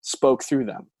Spirit, spoke through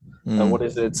them. What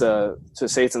is it to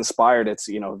say it's inspired? It's,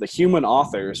 the human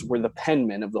authors were the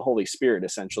penmen of the Holy Spirit,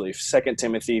 essentially. 2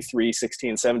 Timothy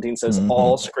 3:16-17 says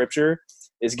all scripture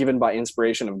is given by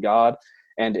inspiration of God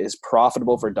and is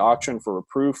profitable for doctrine, for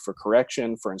reproof, for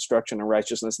correction, for instruction in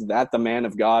righteousness, that the man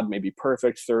of God may be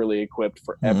perfect, thoroughly equipped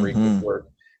for every good work.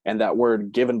 And that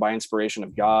word given by inspiration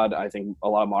of God, I think a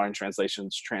lot of modern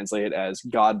translations translate it as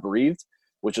God breathed,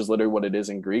 which is literally what it is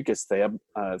in Greek. It's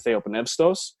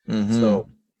theopneustos. So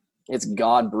it's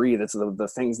God breathed. It's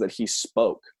the things that he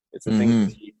spoke. It's the things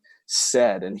that he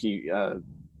said. And he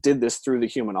did this through the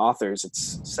human authors.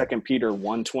 It's 2 Peter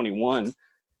 1:21.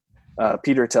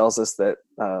 Peter tells us that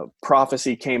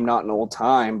prophecy came not in old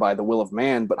time by the will of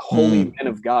man, but holy men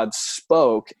of God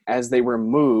spoke as they were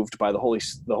moved by the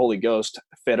Holy Ghost.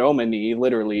 Pheromene,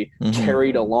 literally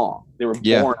carried along. They were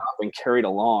born up and carried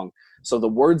along. So the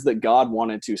words that God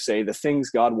wanted to say, the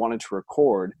things God wanted to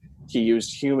record, he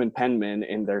used human penmen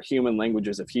in their human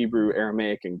languages of Hebrew,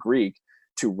 Aramaic, and Greek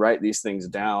to write these things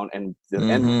down, and the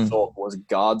end result was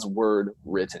God's word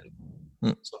written.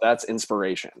 So that's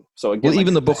inspiration. So again,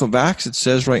 even the book of Acts, it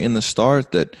says right in the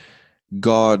start that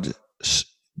God,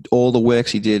 all the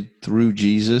works he did through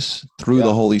Jesus, through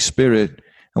the Holy Spirit,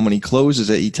 and when he closes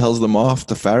it, he tells them off,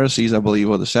 the Pharisees, I believe,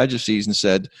 or the Sadducees, and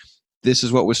said, this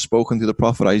is what was spoken through the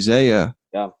prophet Isaiah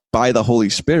by the Holy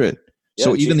Spirit.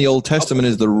 So even the Old Testament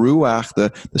is the Ruach,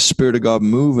 the Spirit of God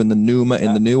moving, the Pneuma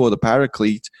in the New, or the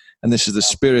Paraclete, and this is the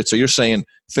Spirit. So you're saying,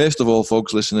 first of all,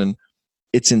 folks listening,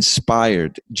 it's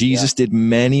inspired. Jesus did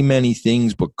many, many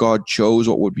things, but God chose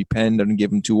what would be penned and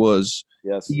given to us,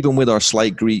 even with our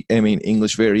slight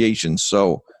English variations.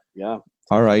 So,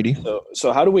 all righty.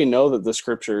 So how do we know that the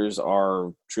scriptures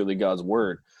are truly God's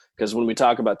word? Because when we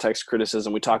talk about text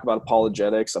criticism, we talk about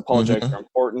apologetics. Apologetics are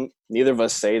important. Neither of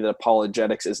us say that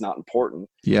apologetics is not important.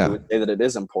 Yeah. We would say that it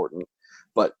is important.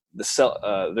 But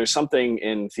there's something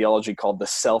in theology called the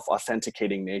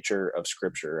self-authenticating nature of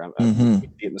Scripture. We see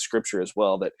it in the Scripture as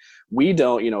well, that we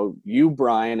don't, you,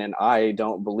 Brian, and I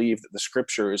don't believe that the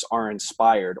Scriptures are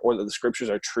inspired or that the Scriptures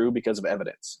are true because of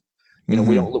evidence. We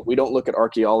don't look at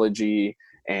archaeology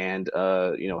and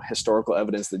historical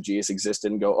evidence that Jesus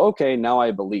existed and go, okay, now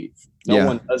I believe. No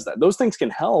one does that. Those things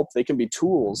can help. They can be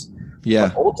tools.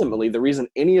 But ultimately, the reason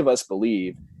any of us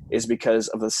believe is because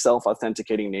of the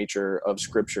self-authenticating nature of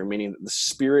Scripture, meaning that the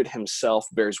Spirit himself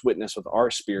bears witness with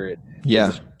our spirit that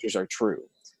the Scriptures are true.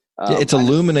 It's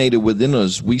illuminated within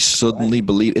us. We suddenly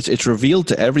believe. It's revealed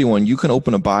to everyone. You can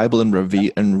open a Bible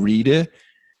and read it,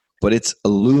 but it's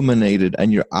illuminated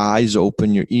and your eyes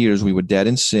open, your ears. We were dead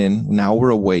in sin. Now we're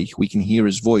awake. We can hear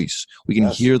his voice. We can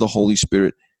hear the Holy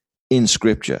Spirit in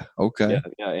Scripture. Okay.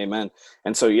 Yeah. Amen.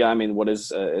 And so, what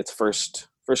is, it's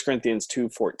First Corinthians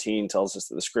 2:14 tells us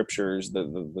that the Scriptures,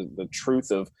 the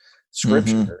truth of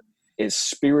Scripture is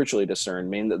spiritually discerned,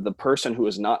 meaning that the person who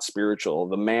is not spiritual,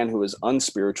 the man who is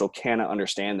unspiritual cannot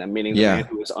understand them, meaning the man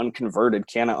who is unconverted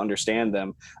cannot understand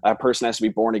them. A person has to be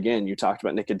born again. You talked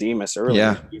about Nicodemus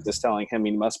earlier. Jesus telling him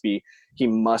he must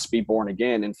be born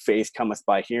again, and faith cometh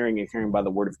by hearing, and hearing by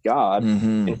the word of God.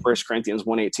 In 1 Corinthians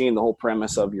 1:18, the whole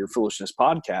premise of your Foolishness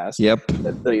podcast,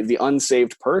 the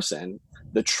unsaved person,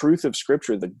 the truth of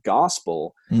Scripture, the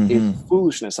gospel, is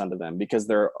foolishness unto them, because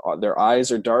their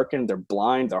eyes are darkened, they're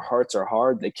blind, their hearts are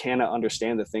hard, they cannot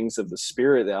understand the things of the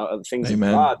Spirit, the things of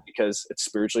God, because it's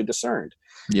spiritually discerned.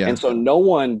 And so no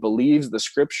one believes the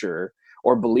Scripture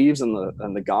or believes in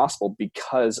the gospel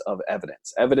because of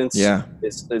evidence. Evidence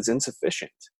is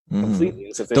insufficient, completely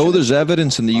insufficient. Though there's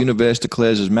evidence and the universe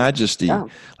declares his majesty,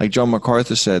 like John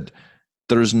MacArthur said,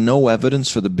 there is no evidence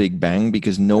for the Big Bang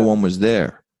because no one was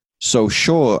there. So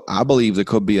sure, I believe there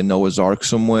could be a Noah's Ark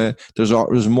somewhere.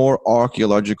 There's more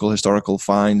archaeological, historical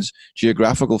finds,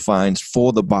 geographical finds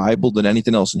for the Bible than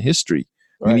anything else in history.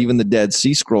 I mean, even the Dead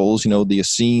Sea Scrolls, the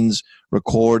Essenes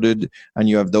recorded, and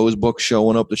you have those books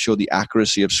showing up to show the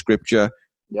accuracy of Scripture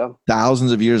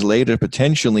thousands of years later,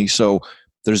 potentially. So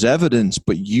there's evidence,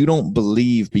 but you don't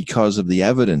believe because of the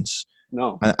evidence.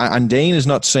 No. And Dane is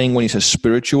not saying when he says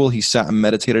spiritual, he sat and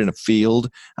meditated in a field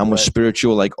and was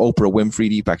spiritual like Oprah Winfrey,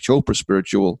 Deepak Chopra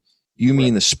spiritual. You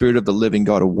mean the Spirit of the living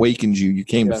God awakened you. You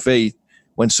came to faith.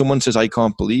 When someone says, I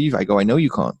can't believe, I go, I know you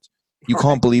can't. You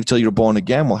can't believe till you're born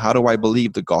again. Well, how do I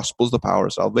believe? The gospel is the power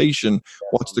of salvation.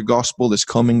 What's the gospel? This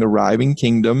coming, arriving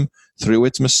kingdom through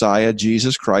its Messiah,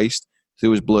 Jesus Christ,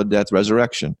 through his blood, death,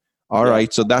 resurrection. All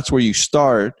right. So that's where you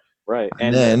start. Right.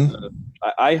 And then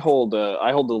I hold the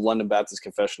London Baptist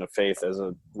Confession of Faith as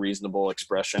a reasonable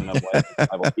expression of what the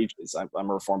Bible teaches. I'm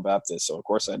a Reformed Baptist, so of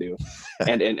course I do.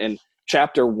 And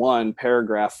chapter 1,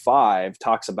 paragraph 5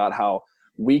 talks about how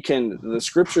the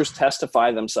Scriptures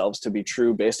testify themselves to be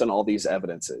true based on all these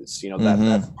evidences.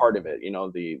 That's part of it.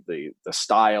 The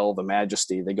style, the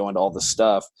majesty, they go into all this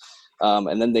stuff.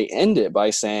 And then they end it by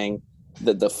saying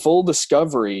that the full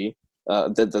discovery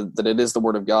that it is the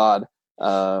Word of God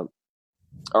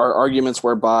are arguments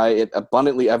whereby it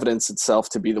abundantly evidences itself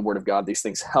to be the Word of God. These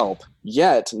things help.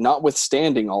 Yet,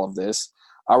 notwithstanding all of this,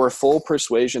 our full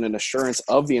persuasion and assurance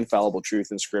of the infallible truth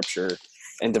in Scripture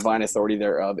and divine authority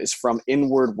thereof is from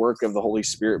inward work of the Holy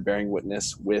Spirit bearing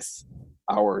witness with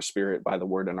our spirit by the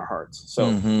word in our hearts. So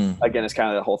again, it's kind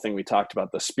of the whole thing we talked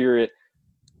about. The Spirit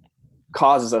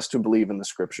causes us to believe in the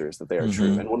Scriptures, that they are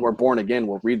true. And when we're born again,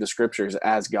 we'll read the Scriptures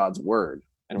as God's word,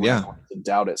 and we're not going to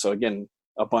doubt it. So again,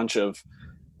 a bunch of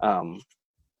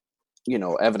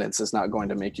evidence is not going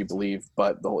to make you believe,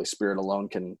 but the Holy Spirit alone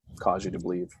can cause you to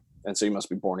believe. And so you must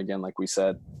be born again, like we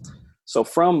said. So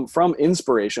from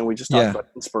inspiration, we just talked about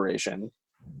inspiration.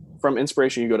 from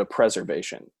inspiration, you go to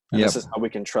preservation. And this is how we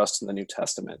can trust in the New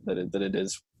Testament, that it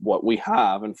is what we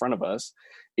have in front of us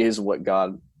is what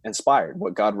God inspired,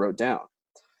 what God wrote down.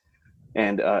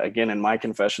 And again, in my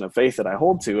confession of faith that I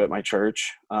hold to at my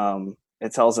church,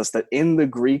 it tells us that in the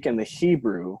Greek and the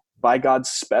Hebrew, by God's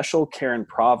special care and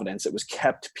providence, it was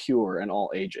kept pure in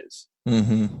all ages.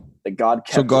 Mm-hmm. That God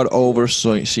kept. So God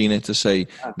overseen it to say,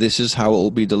 this is how it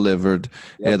will be delivered.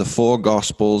 The 4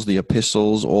 Gospels, the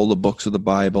epistles, all the books of the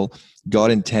Bible, God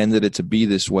intended it to be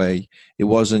this way. It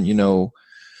wasn't,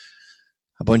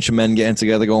 a bunch of men getting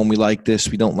together going, we like this,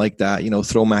 we don't like that.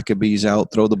 Throw Maccabees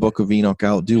out, throw the Book of Enoch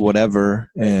out, do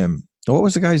whatever. What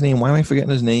was the guy's name? Why am I forgetting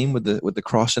his name with the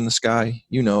cross in the sky?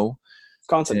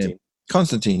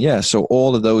 Constantine, yeah. So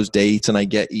all of those dates, and I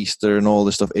get Easter and all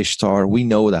this stuff, Ishtar, we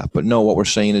know that. But no, what we're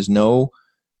saying is no,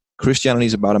 Christianity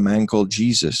is about a man called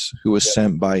Jesus who was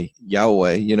sent by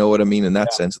Yahweh, you know what I mean, in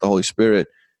that sense, the Holy Spirit.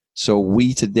 So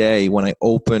we today, when I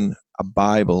open a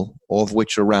Bible, all of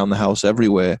which are around the house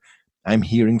everywhere, I'm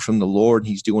hearing from the Lord.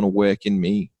 He's doing a work in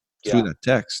me through that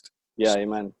text. Yeah,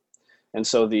 amen. And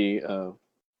so hold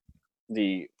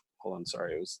on,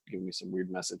 sorry, it was giving me some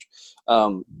weird message.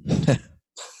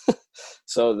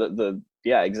 So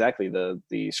exactly.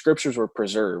 The scriptures were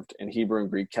preserved in Hebrew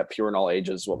and Greek, kept pure in all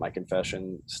ages, what my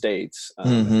confession states.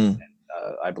 And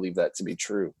I believe that to be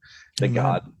true. That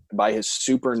God, by his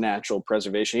supernatural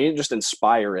preservation, he didn't just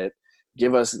inspire it,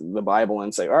 give us the Bible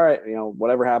and say, all right,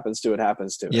 whatever happens to it,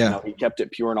 happens to it. Yeah. He kept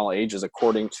it pure in all ages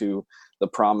according to the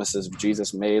promises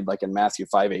Jesus made. Like in Matthew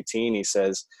 5:18, he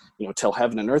says, till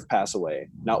heaven and earth pass away,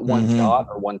 not one jot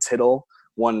or one tittle,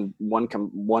 one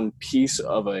piece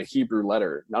of a Hebrew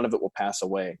letter, none of it will pass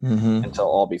away until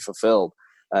all be fulfilled.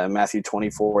 Matthew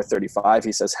 24:35,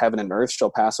 he says, heaven and earth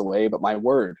shall pass away, but my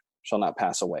word shall not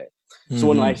pass away. So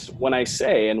when I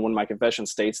say, and when my confession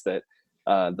states that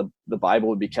the Bible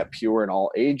would be kept pure in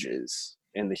all ages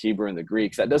in the Hebrew and the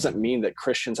Greek, that doesn't mean that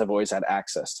Christians have always had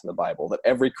access to the Bible, that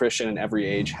every Christian in every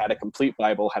age had a complete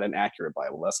Bible, had an accurate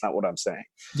Bible. That's not what I'm saying.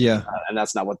 Yeah. And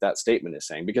that's not what that statement is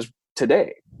saying, because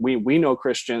today we know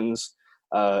Christians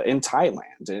in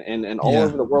Thailand and all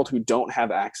over the world who don't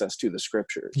have access to the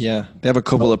scriptures. Yeah. They have a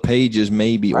couple of pages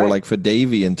maybe, or like for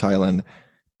Davy in Thailand,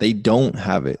 they don't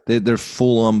have it. They're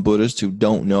full-on Buddhists who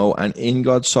don't know. And in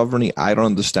God's sovereignty, I don't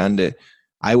understand it.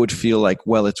 I would feel like,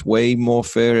 well, it's way more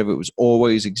fair if it was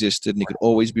always existed and it could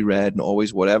always be read and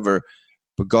always whatever.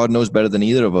 But God knows better than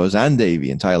either of us and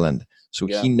Davy in Thailand. So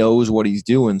he knows what he's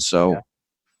doing. So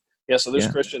so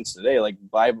there's Christians today, like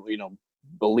Bible,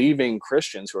 believing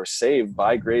Christians who are saved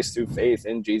by grace through faith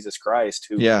in Jesus Christ,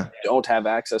 who don't have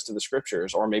access to the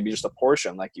scriptures, or maybe just a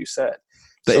portion, like you said.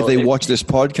 But if they watch this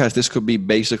podcast, this could be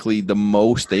basically the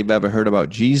most they've ever heard about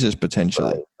Jesus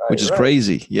potentially, which is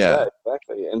crazy. Yeah,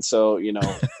 exactly. And so,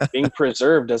 being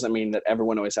preserved doesn't mean that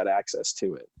everyone always had access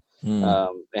to it.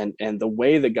 And the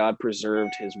way that God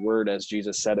preserved his word, as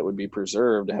Jesus said it would be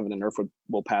preserved, heaven and earth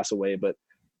will pass away, but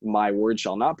my word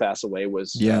shall not pass away,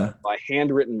 was by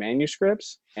handwritten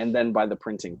manuscripts, and then by the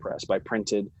printing press, by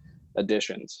printed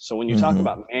editions. So when you talk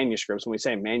about manuscripts, when we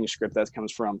say manuscript, that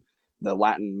comes from the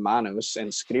Latin manus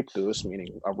and scriptus,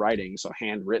 meaning a writing, so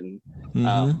handwritten.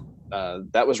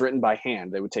 That was written by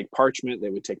hand. They would take parchment, they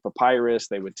would take papyrus,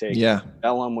 they would take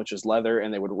vellum, which is leather,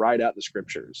 and they would write out the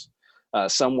scriptures.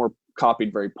 Some were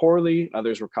copied very poorly,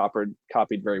 others were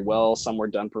copied very well. Some were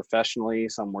done professionally,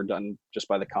 some were done just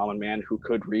by the common man who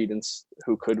could read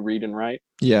and write.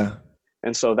 Yeah.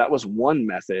 And so that was one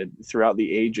method throughout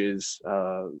the ages.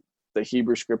 The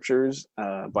Hebrew scriptures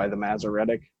by the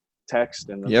Masoretic text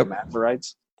and the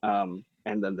Masoretes,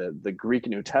 and then the Greek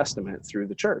New Testament through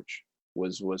the church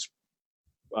was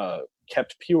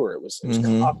kept pure. It was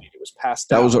copied. It was passed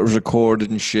down. That was what was recorded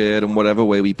and shared, and whatever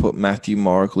way we put Matthew,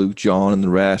 Mark, Luke, John, and the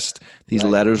rest. These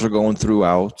letters are going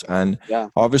throughout, and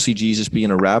obviously Jesus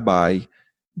being a rabbi,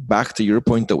 back to your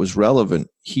point that was relevant,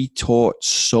 he taught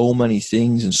so many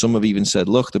things, and some have even said,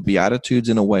 look, the Beatitudes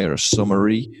in a way are a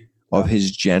summary of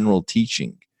his general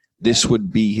teaching. This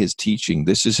would be his teaching.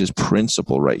 This is his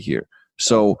principle right here.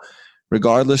 So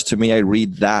regardless, to me, I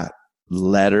read that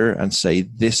letter and say,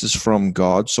 this is from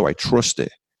God, so I trust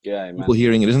it. Yeah, amen. People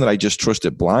hearing it, isn't that I just trust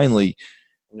it blindly.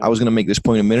 I was going to make this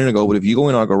point a minute ago, but if you go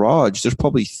in our garage, there's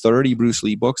probably 30 Bruce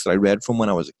Lee books that I read from when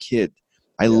I was a kid.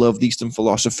 I loved Eastern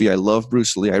philosophy. I loved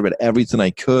Bruce Lee. I read everything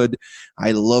I could.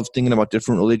 I loved thinking about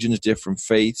different religions, different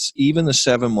faiths. Even the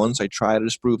 7 months I tried to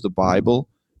disprove the Bible,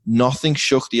 nothing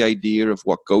shook the idea of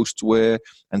what ghosts were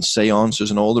and seances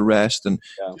and all the rest. And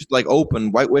just like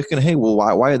open, white Wiccan, hey, well,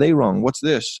 why are they wrong? What's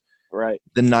this? Right.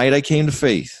 The night I came to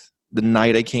faith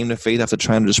after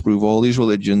trying to disprove all these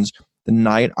religions, the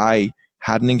night I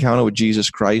had an encounter with Jesus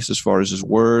Christ as far as his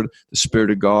word, the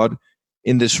Spirit of God,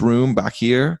 in this room back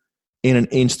here, in an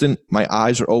instant, my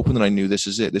eyes were open and I knew this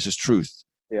is it. This is truth.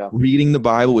 Yeah. Reading the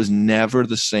Bible was never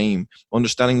the same.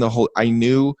 Understanding I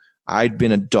knew I'd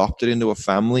been adopted into a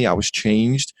family. I was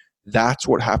changed. That's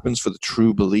what happens for the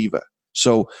true believer.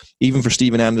 So even for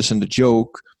Steven Anderson to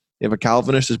joke, if a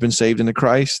Calvinist has been saved into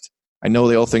Christ, I know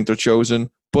they all think they're chosen,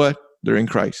 but they're in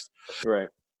Christ. Right.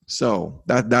 So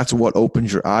that's what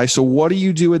opens your eyes. So what do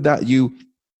you do with that? You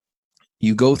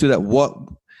go through that. What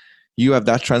you have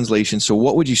that translation. So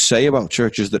what would you say about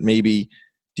churches that maybe,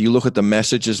 do you look at the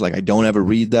messages like, I don't ever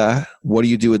read that? What do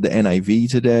you do with the NIV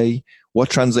today?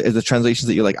 What is the translations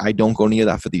that you're like, I don't go near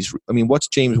that for these? I mean, what's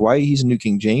James White? He's a New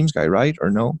King James guy, right? Or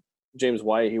no? James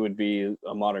White, he would be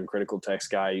a modern critical text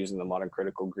guy using the modern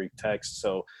critical Greek text.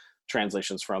 So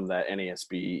translations from that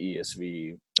NASB,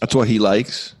 ESV. That's what he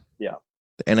likes? Yeah.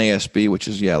 The NASB, which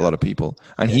is, a lot of people.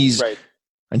 And he's, right.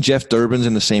 And Jeff Durbin's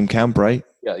in the same camp, right?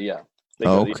 Yeah.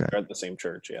 Okay. They're at the same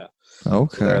church, yeah.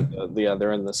 Okay. So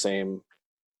they're in the same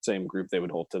group. They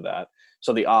would hold to that.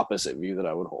 So the opposite view that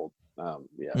I would hold.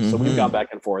 So we've gone back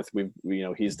and forth.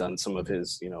 He's done some of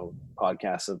his,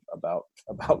 podcasts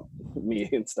about me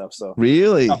and stuff. So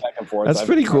really, back and forth. That's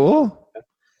pretty cool.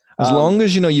 As long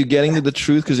as, you're getting to the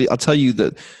truth, because I'll tell you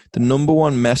that the number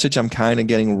one message I'm kind of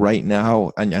getting right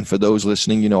now, and for those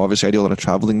listening, obviously I do a lot of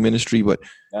traveling ministry, but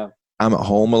I'm at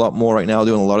home a lot more right now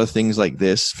doing a lot of things like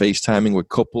this, FaceTiming with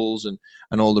couples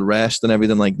and all the rest and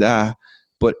everything like that.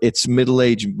 But it's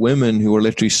middle-aged women who are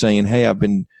literally saying, hey, I've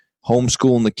been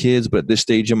homeschooling the kids, but at this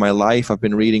stage in my life, I've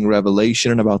been reading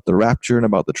Revelation and about the rapture and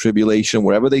about the tribulation,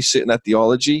 wherever they sit in that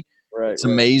theology. Right, it's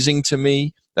amazing to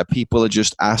me that people are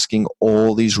just asking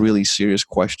all these really serious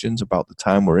questions about the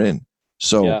time we're in.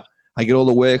 So I get all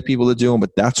the work people are doing,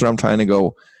 but that's where I'm trying to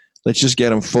go. Let's just get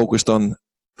them focused on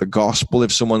the gospel.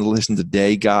 If someone listens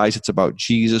today, guys, it's about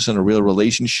Jesus and a real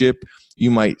relationship.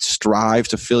 You might strive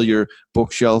to fill your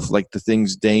bookshelf like the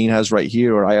things Dane has right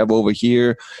here or I have over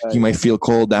here. You might feel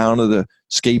called down to the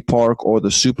skate park or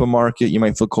the supermarket. You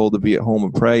might feel called to be at home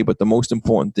and pray. But the most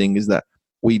important thing is that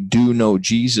we do know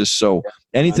Jesus. So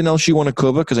anything else you want to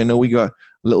cover? Because I know we got a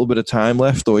little bit of time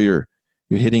left, or you're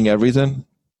hitting everything.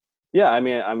 Yeah, I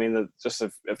mean, just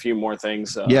a few more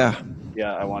things. I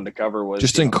wanted to cover was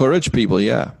just to encourage people.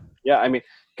 Yeah, I mean,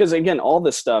 because again, all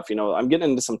this stuff, I'm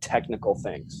getting into some technical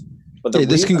things. But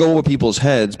this can go over people's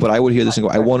heads, but I would hear this and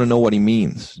go, I want to know what he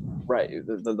means. Right.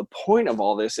 The point of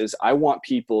all this is I want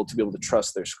people to be able to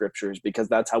trust their scriptures, because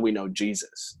that's how we know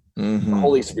Jesus. Mm-hmm. The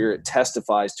Holy Spirit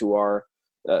testifies to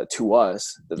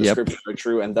us that the scriptures are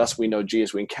true, and thus we know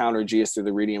Jesus. We encounter Jesus through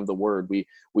the reading of the word.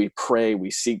 We pray,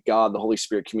 we seek God. The Holy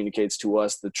Spirit communicates to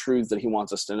us the truths that he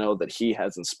wants us to know, that he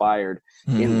has inspired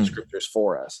in the scriptures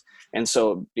for us. And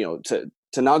so,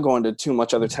 to not go into too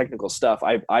much other technical stuff,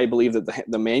 I believe that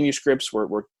the manuscripts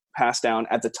were passed down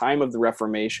at the time of the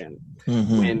Reformation,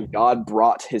 when God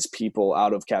brought his people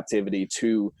out of captivity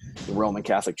to the Roman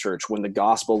Catholic Church, when the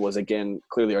gospel was again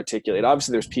clearly articulated.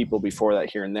 Obviously there's people before that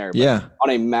here and there, but on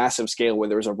a massive scale where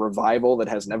there was a revival that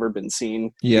has never been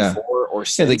seen before or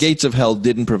since. The gates of hell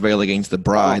didn't prevail against the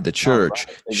bride, the church.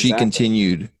 Exactly. She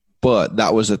continued, but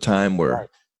that was a time where... Right.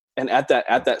 And at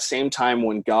that same time,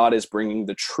 when God is bringing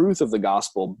the truth of the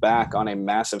gospel back on a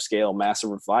massive scale, massive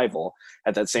revival,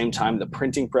 at that same time, the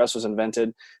printing press was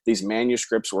invented. These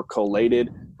manuscripts were collated,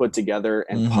 put together,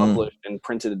 and published in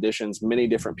printed editions. Many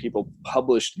different people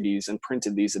published these and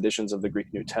printed these editions of the Greek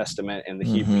New Testament and the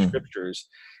Hebrew scriptures.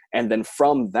 And then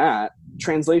from that,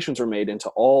 translations were made into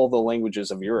all the languages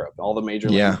of Europe, all the major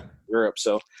languages of Europe.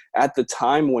 So at the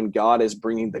time when God is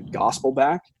bringing the gospel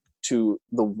back to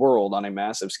the world on a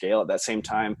massive scale, at that same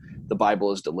time the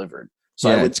Bible is delivered. So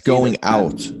it's going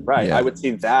out. Right. I would see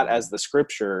that as the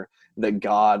scripture that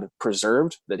God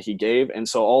preserved, that he gave. And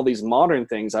so all these modern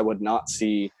things I would not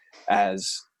see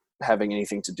as having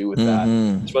anything to do with that,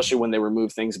 especially when they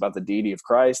remove things about the deity of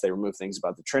Christ, they remove things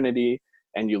about the Trinity,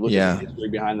 and you look at the history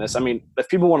behind this. I mean, if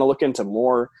people want to look into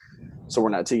more, so we're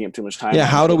not taking up too much time. Yeah.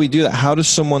 How do we do that? How does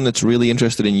someone that's really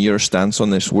interested in your stance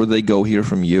on this, where do they go hear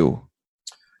from you?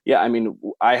 Yeah, I mean,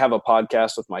 I have a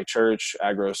podcast with my church,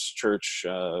 Agros Church,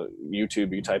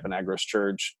 YouTube. You type in Agros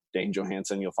Church, Dane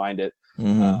Johansson, you'll find it.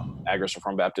 Agros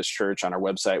Reformed Baptist Church. On our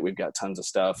website, we've got tons of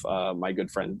stuff. My good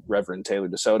friend, Reverend Taylor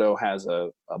DeSoto, has a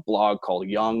blog called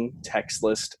Young,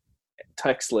 Textless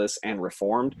and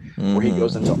Reformed, where he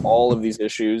goes into all of these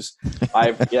issues.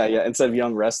 Instead of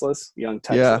Young Restless, Young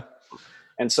Textless. Yeah.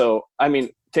 And so, I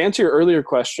mean, to answer your earlier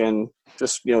question,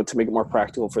 just, to make it more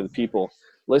practical for the people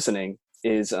listening,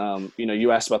 is,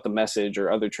 you asked about the Message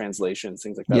or other translations,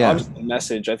 things like that. Yeah. Obviously, the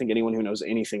Message, I think anyone who knows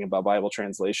anything about Bible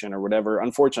translation or whatever,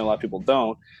 unfortunately, a lot of people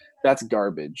don't. That's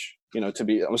garbage.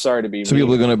 I'm sorry to be Some mean.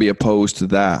 people are going to be opposed to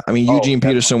that. I mean, Eugene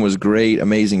Peterson was great,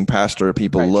 amazing pastor.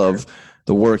 People love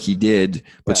the work he did,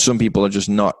 but some people are just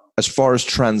not, as far as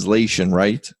translation,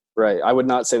 right? Right. I would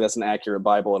not say that's an accurate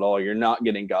Bible at all. You're not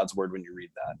getting God's word when you read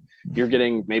that. You're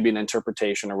getting maybe an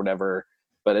interpretation or whatever,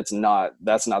 but that's not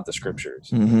the scriptures.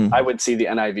 Mm-hmm. I would see the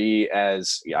NIV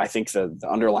as, I think the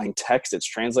underlying text it's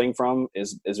translating from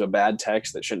is a bad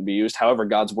text that shouldn't be used. However,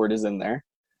 God's word is in there.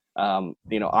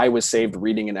 I was saved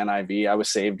reading an NIV. I was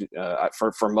saved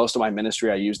for most of my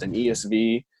ministry. I used an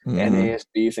ESV,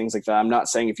 NASB, things like that. I'm not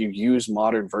saying if you use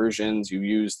modern versions, you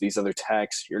use these other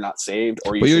texts, you're not saved.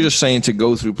 But you're just saying to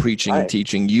go through preaching and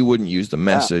teaching, you wouldn't use the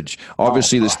Message.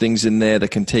 Obviously, there's things in there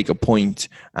that can take a point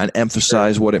and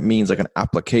emphasize what it means, like an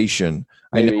application.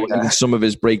 I know even some of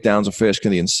his breakdowns of 1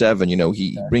 Corinthians 7,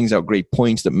 he brings out great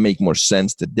points that make more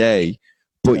sense today.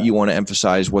 But you want to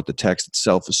emphasize what the text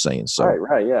itself is saying. So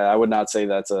right, yeah. I would not say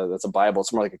that's a Bible.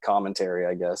 It's more like a commentary,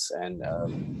 I guess. And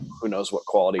who knows what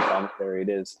quality commentary it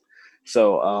is.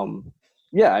 So,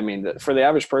 I mean, for the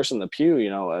average person in the pew,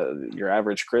 your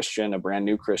average Christian, a brand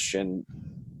new Christian,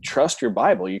 trust your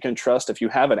Bible. You can trust if you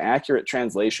have an accurate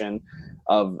translation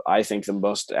of, I think, the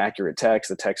most accurate text,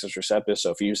 the Textus Receptus. So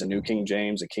if you use a New King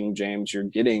James, you're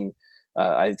getting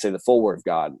I'd say the full word of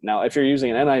God. Now, if you're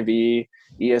using an NIV,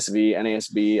 ESV,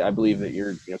 NASB, I believe that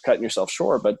you're cutting yourself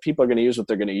short, but people are going to use what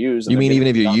they're going to use. You mean even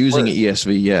if you're using an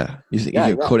ESV,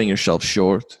 you're cutting yourself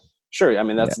short? Sure. I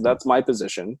mean, that's my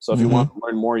position. So if you want to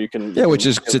learn more, you can. Yeah, which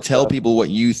is to tell people what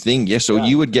you think. Yeah, so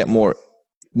you would get more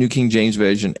New King James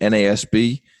Version,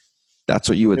 NASB. That's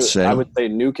what you would say? I would say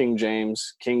New King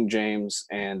James,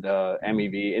 and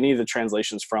MEV, any of the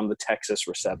translations from the Textus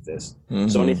Receptus. Mm-hmm.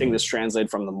 So anything that's translated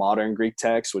from the modern Greek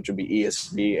text, which would be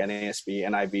ESV, NASB,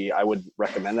 NIV, I would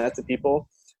recommend that to people.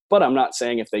 But I'm not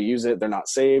saying if they use it, they're not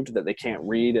saved, that they can't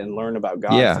read and learn about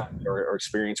God or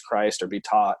experience Christ or be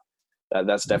taught.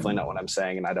 That's definitely not what I'm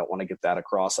saying, and I don't want to get that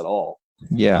across at all.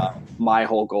 Yeah. My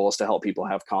whole goal is to help people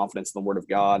have confidence in the Word of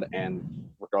God, and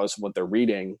regardless of what they're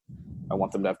reading, I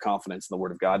want them to have confidence in the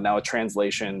Word of God. Now, a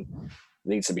translation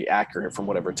needs to be accurate from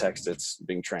whatever text it's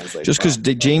being translated. Just because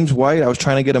James White, I was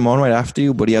trying to get him on right after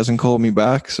you, but he hasn't called me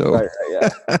back. So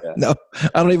no,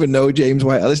 I don't even know James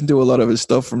White. I listen to a lot of his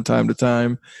stuff from time to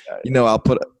time. I'll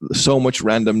put so much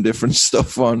random different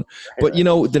stuff on. But,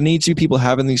 there needs to be people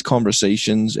having these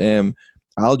conversations.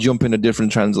 I'll jump into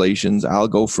different translations. I'll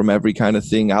go from every kind of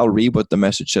thing. I'll read what the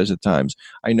Message says at times.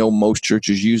 I know most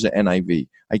churches use the NIV.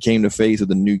 I came to faith with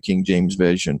the New King James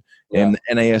Version. And the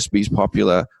NASB is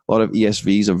popular. A lot of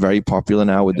ESVs are very popular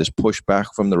now with this pushback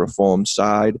from the Reformed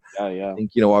side. I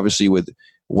think, obviously with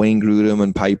Wayne Grudem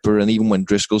and Piper, and even when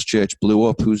Driscoll's church blew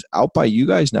up, who's out by you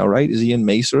guys now, right? Is he in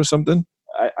Mesa or something?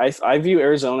 I view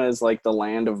Arizona as like the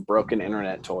land of broken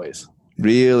internet toys.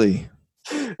 Really?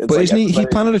 But isn't he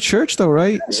planted a church though,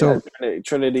 right?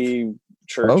 Trinity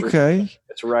Church. Okay.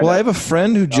 It's right. Well, I have a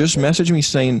friend who just messaged me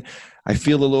saying, I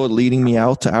feel the Lord leading me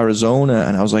out to Arizona.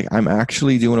 And I was like, I'm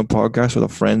actually doing a podcast with a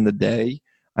friend today,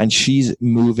 and she's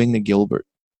moving to Gilbert.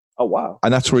 Oh, wow.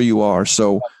 And that's where you are.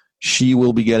 So she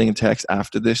will be getting a text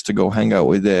after this to go hang out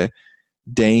with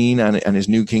Dane and his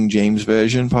New King James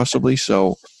Version, possibly.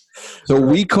 So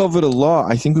we covered a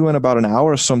lot. I think we went about an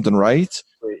hour or something, right?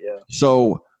 Yeah.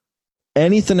 So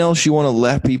anything else you want to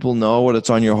let people know what it's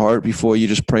on your heart before you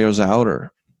just pray us out?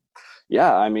 Or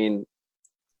I mean,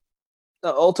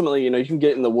 ultimately, you can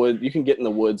get in the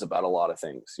woods about a lot of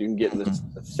things. You can get in the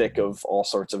thick of all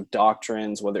sorts of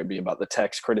doctrines, whether it be about the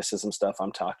text criticism stuff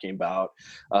I'm talking about,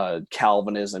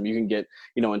 Calvinism. You can get,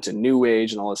 into New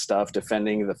Age and all this stuff,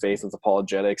 defending the faith with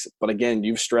apologetics. But again,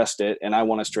 you've stressed it, and I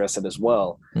want to stress it as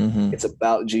well. Mm-hmm. It's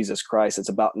about Jesus Christ. It's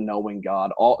about knowing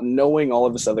God, knowing all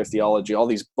of this other theology, all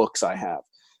these books I have.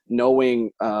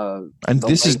 Knowing and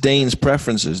this is Dane's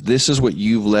preferences. This is what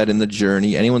you've led in the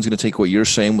journey. Anyone's going to take what you're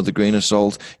saying with a grain of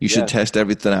salt. You should test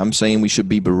everything I'm saying. We should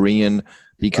be Berean,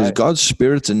 because God's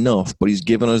Spirit's enough, but he's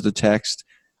given us the text.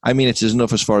 I mean, it's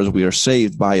enough as far as we are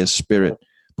saved by his Spirit,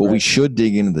 but we should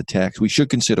dig into the text. We should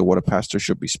consider what a pastor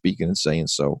should be speaking and saying.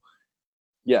 So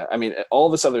I mean, all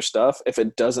this other stuff, if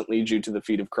it doesn't lead you to the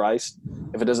feet of Christ,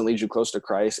 if it doesn't lead you close to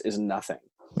Christ, is nothing.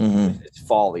 Mm-hmm. It's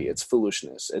folly. It's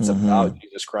foolishness. It's about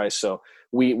Jesus Christ. So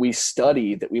we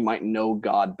study that we might know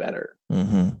God better.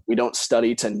 Mm-hmm. We don't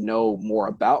study to know more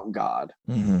about God,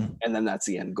 and then that's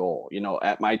the end goal.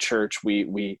 At my church,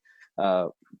 we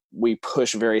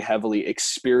push very heavily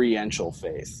experiential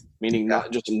faith, meaning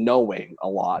not just knowing a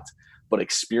lot, but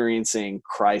experiencing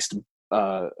Christ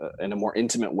in a more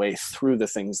intimate way through the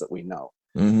things that we know,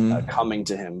 coming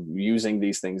to him, using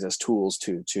these things as tools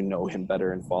to know him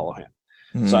better and follow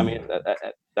him. So I mean,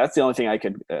 that's the only thing I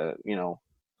could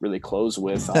really close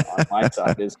with on my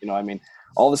side is, I mean,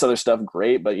 all this other stuff,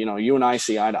 great, but you and I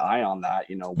see eye to eye on that.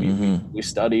 We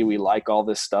study, we like all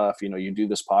this stuff. You do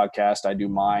this podcast, I do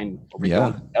mine. We go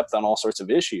into depth on all sorts of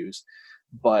issues,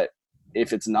 but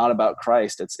if it's not about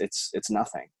Christ, it's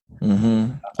nothing.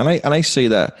 And I say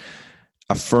that,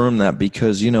 affirm that,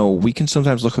 because we can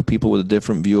sometimes look at people with a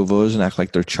different view of us and act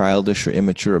like they're childish or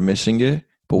immature or missing it.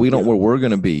 But we don't where we're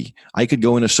going to be. I could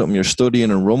go into something you're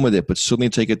studying and run with it, but suddenly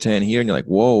take a 10 here and you're like,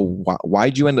 whoa,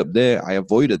 why'd you end up there? I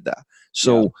avoided that.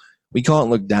 So we can't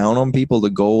look down on people. The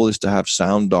goal is to have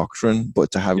sound doctrine,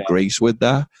 but to have grace with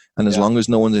that. And as long as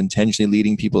no one's intentionally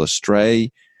leading people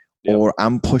astray or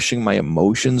I'm pushing my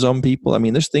emotions on people. I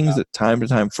mean, there's things that time to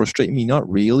time frustrate me. Not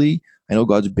really. I know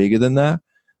God's bigger than that.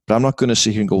 But I'm not going to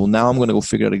sit here and go, well, now I'm going to go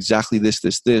figure out exactly this,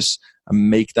 and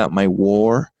make that my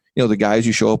war. The guys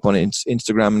who show up on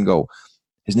Instagram and go,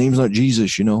 his name's not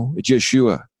Jesus, it's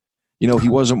Yeshua. He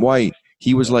wasn't white.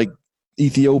 He was like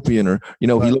Ethiopian, or, he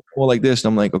looked more like this.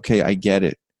 And I'm like, okay, I get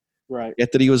it. Right. I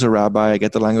get that he was a rabbi. I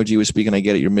get the language he was speaking. I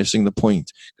get it. You're missing the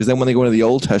point. Because then when they go into the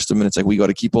Old Testament, it's like, we got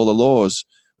to keep all the laws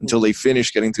until they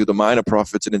finish getting through the minor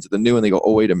prophets and into the new. And they go,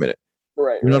 oh, wait a minute.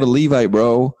 Right. You're not a Levite,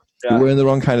 bro. You're wearing the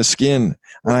wrong kind of skin.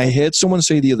 And I heard someone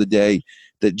say the other day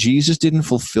that Jesus didn't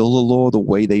fulfill the law the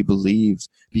way they believed,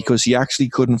 because he actually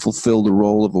couldn't fulfill the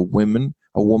role of a woman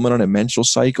on a menstrual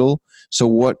cycle. So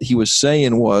what he was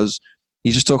saying was,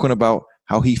 he's just talking about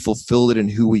how he fulfilled it in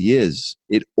who he is.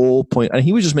 And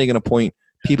he was just making a point.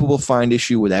 People will find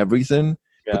issue with everything.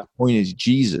 Yeah. But the point is,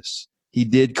 Jesus, he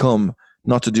did come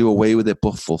not to do away with it,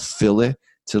 but fulfill it,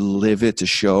 to live it, to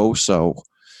show. So,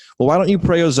 well, why don't you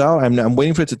pray us out? I'm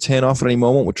waiting for it to turn off at any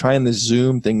moment. We're trying this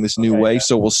Zoom thing this new way,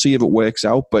 so we'll see if it works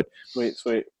out. But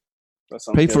sweet.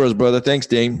 Pray for us, brother. Thanks,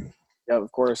 Dane. Yeah,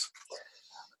 of course.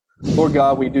 Lord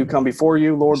God, we do come before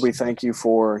you. Lord, we thank you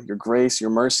for your grace, your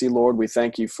mercy, Lord. We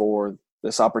thank you for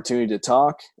this opportunity to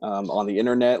talk on the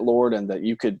internet, Lord, and that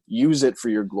you could use it for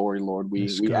your glory, Lord. We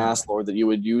ask, Lord, that you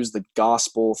would use the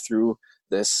gospel through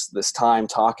this time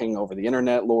talking over the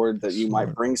internet, Lord, that you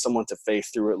might bring someone to faith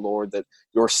through it, Lord, that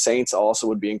your saints also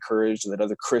would be encouraged and that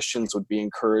other Christians would be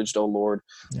encouraged, oh Lord.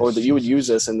 Yes, Lord, that you would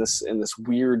use us in this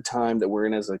weird time that we're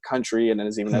in as a country and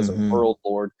as a world,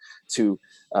 Lord, to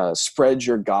spread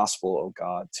your gospel, oh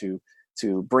God,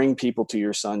 to bring people to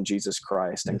your Son, Jesus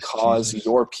Christ, and cause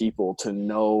your people to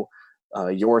know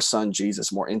your Son,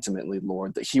 Jesus, more intimately,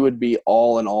 Lord, that he would be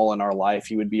all in our life.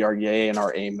 He would be our yea and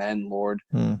our amen, Lord.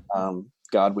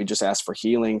 God, we just ask for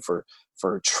healing, for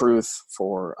truth,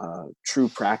 for true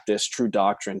practice, true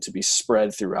doctrine to be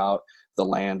spread throughout the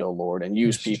land, oh Lord, and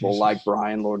use people like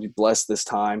Brian, Lord. You bless this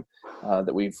time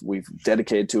that we've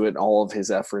dedicated to it, all of his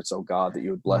efforts, oh God, that you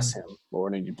would bless him,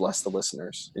 Lord, and you bless the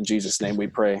listeners. In Jesus' name we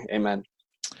pray. Amen.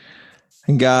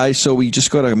 And guys, so we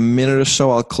just got a minute or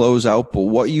so. I'll close out. But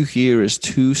what you hear is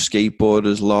two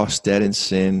skateboarders lost, dead in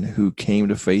sin, who came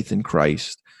to faith in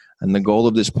Christ. And the goal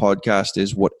of this podcast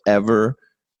is whatever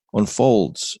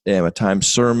unfolds. At times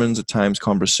sermons, at times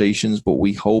conversations, but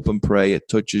we hope and pray it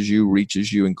touches you,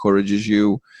 reaches you, encourages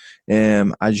you.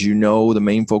 As you know, the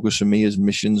main focus for me is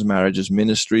missions, marriages,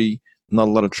 ministry. Not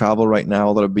a lot of travel right now,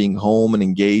 a lot of being home and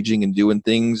engaging and doing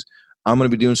things. I'm going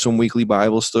to be doing some weekly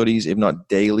Bible studies, if not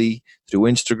daily, through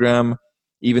Instagram.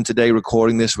 Even today,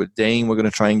 recording this with Dane, we're going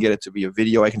to try and get it to be a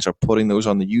video. I can start putting those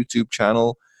on the YouTube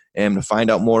channel. And to find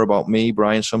out more about me,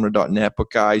 briansumner.net. But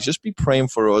guys, just be praying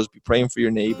for us. Be praying for your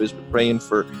neighbors. Be praying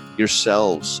for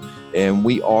yourselves. And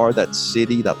we are that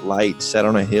city, that light set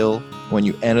on a hill. When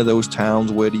you enter those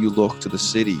towns, where do you look? To the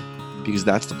city. Because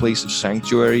that's the place of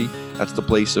sanctuary. That's the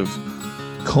place of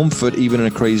comfort, even in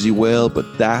a crazy world.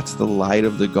 But that's the light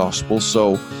of the gospel.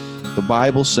 So the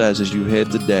Bible says, as you heard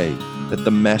today, that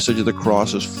the message of the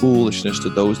cross is foolishness to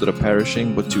those that are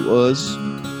perishing. But to us,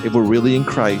 if we're really in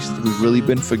Christ, who's really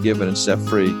been forgiven and set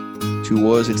free,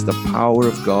 to us, it's the power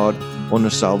of God unto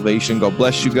salvation. God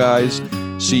bless you guys.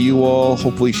 See you all.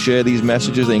 Hopefully share these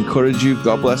messages. They encourage you.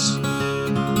 God bless.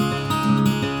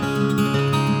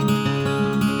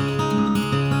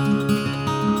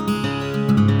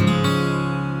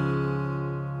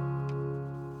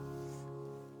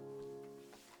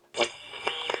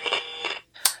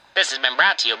 This has been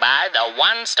brought to you by the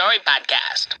One Story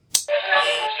Podcast.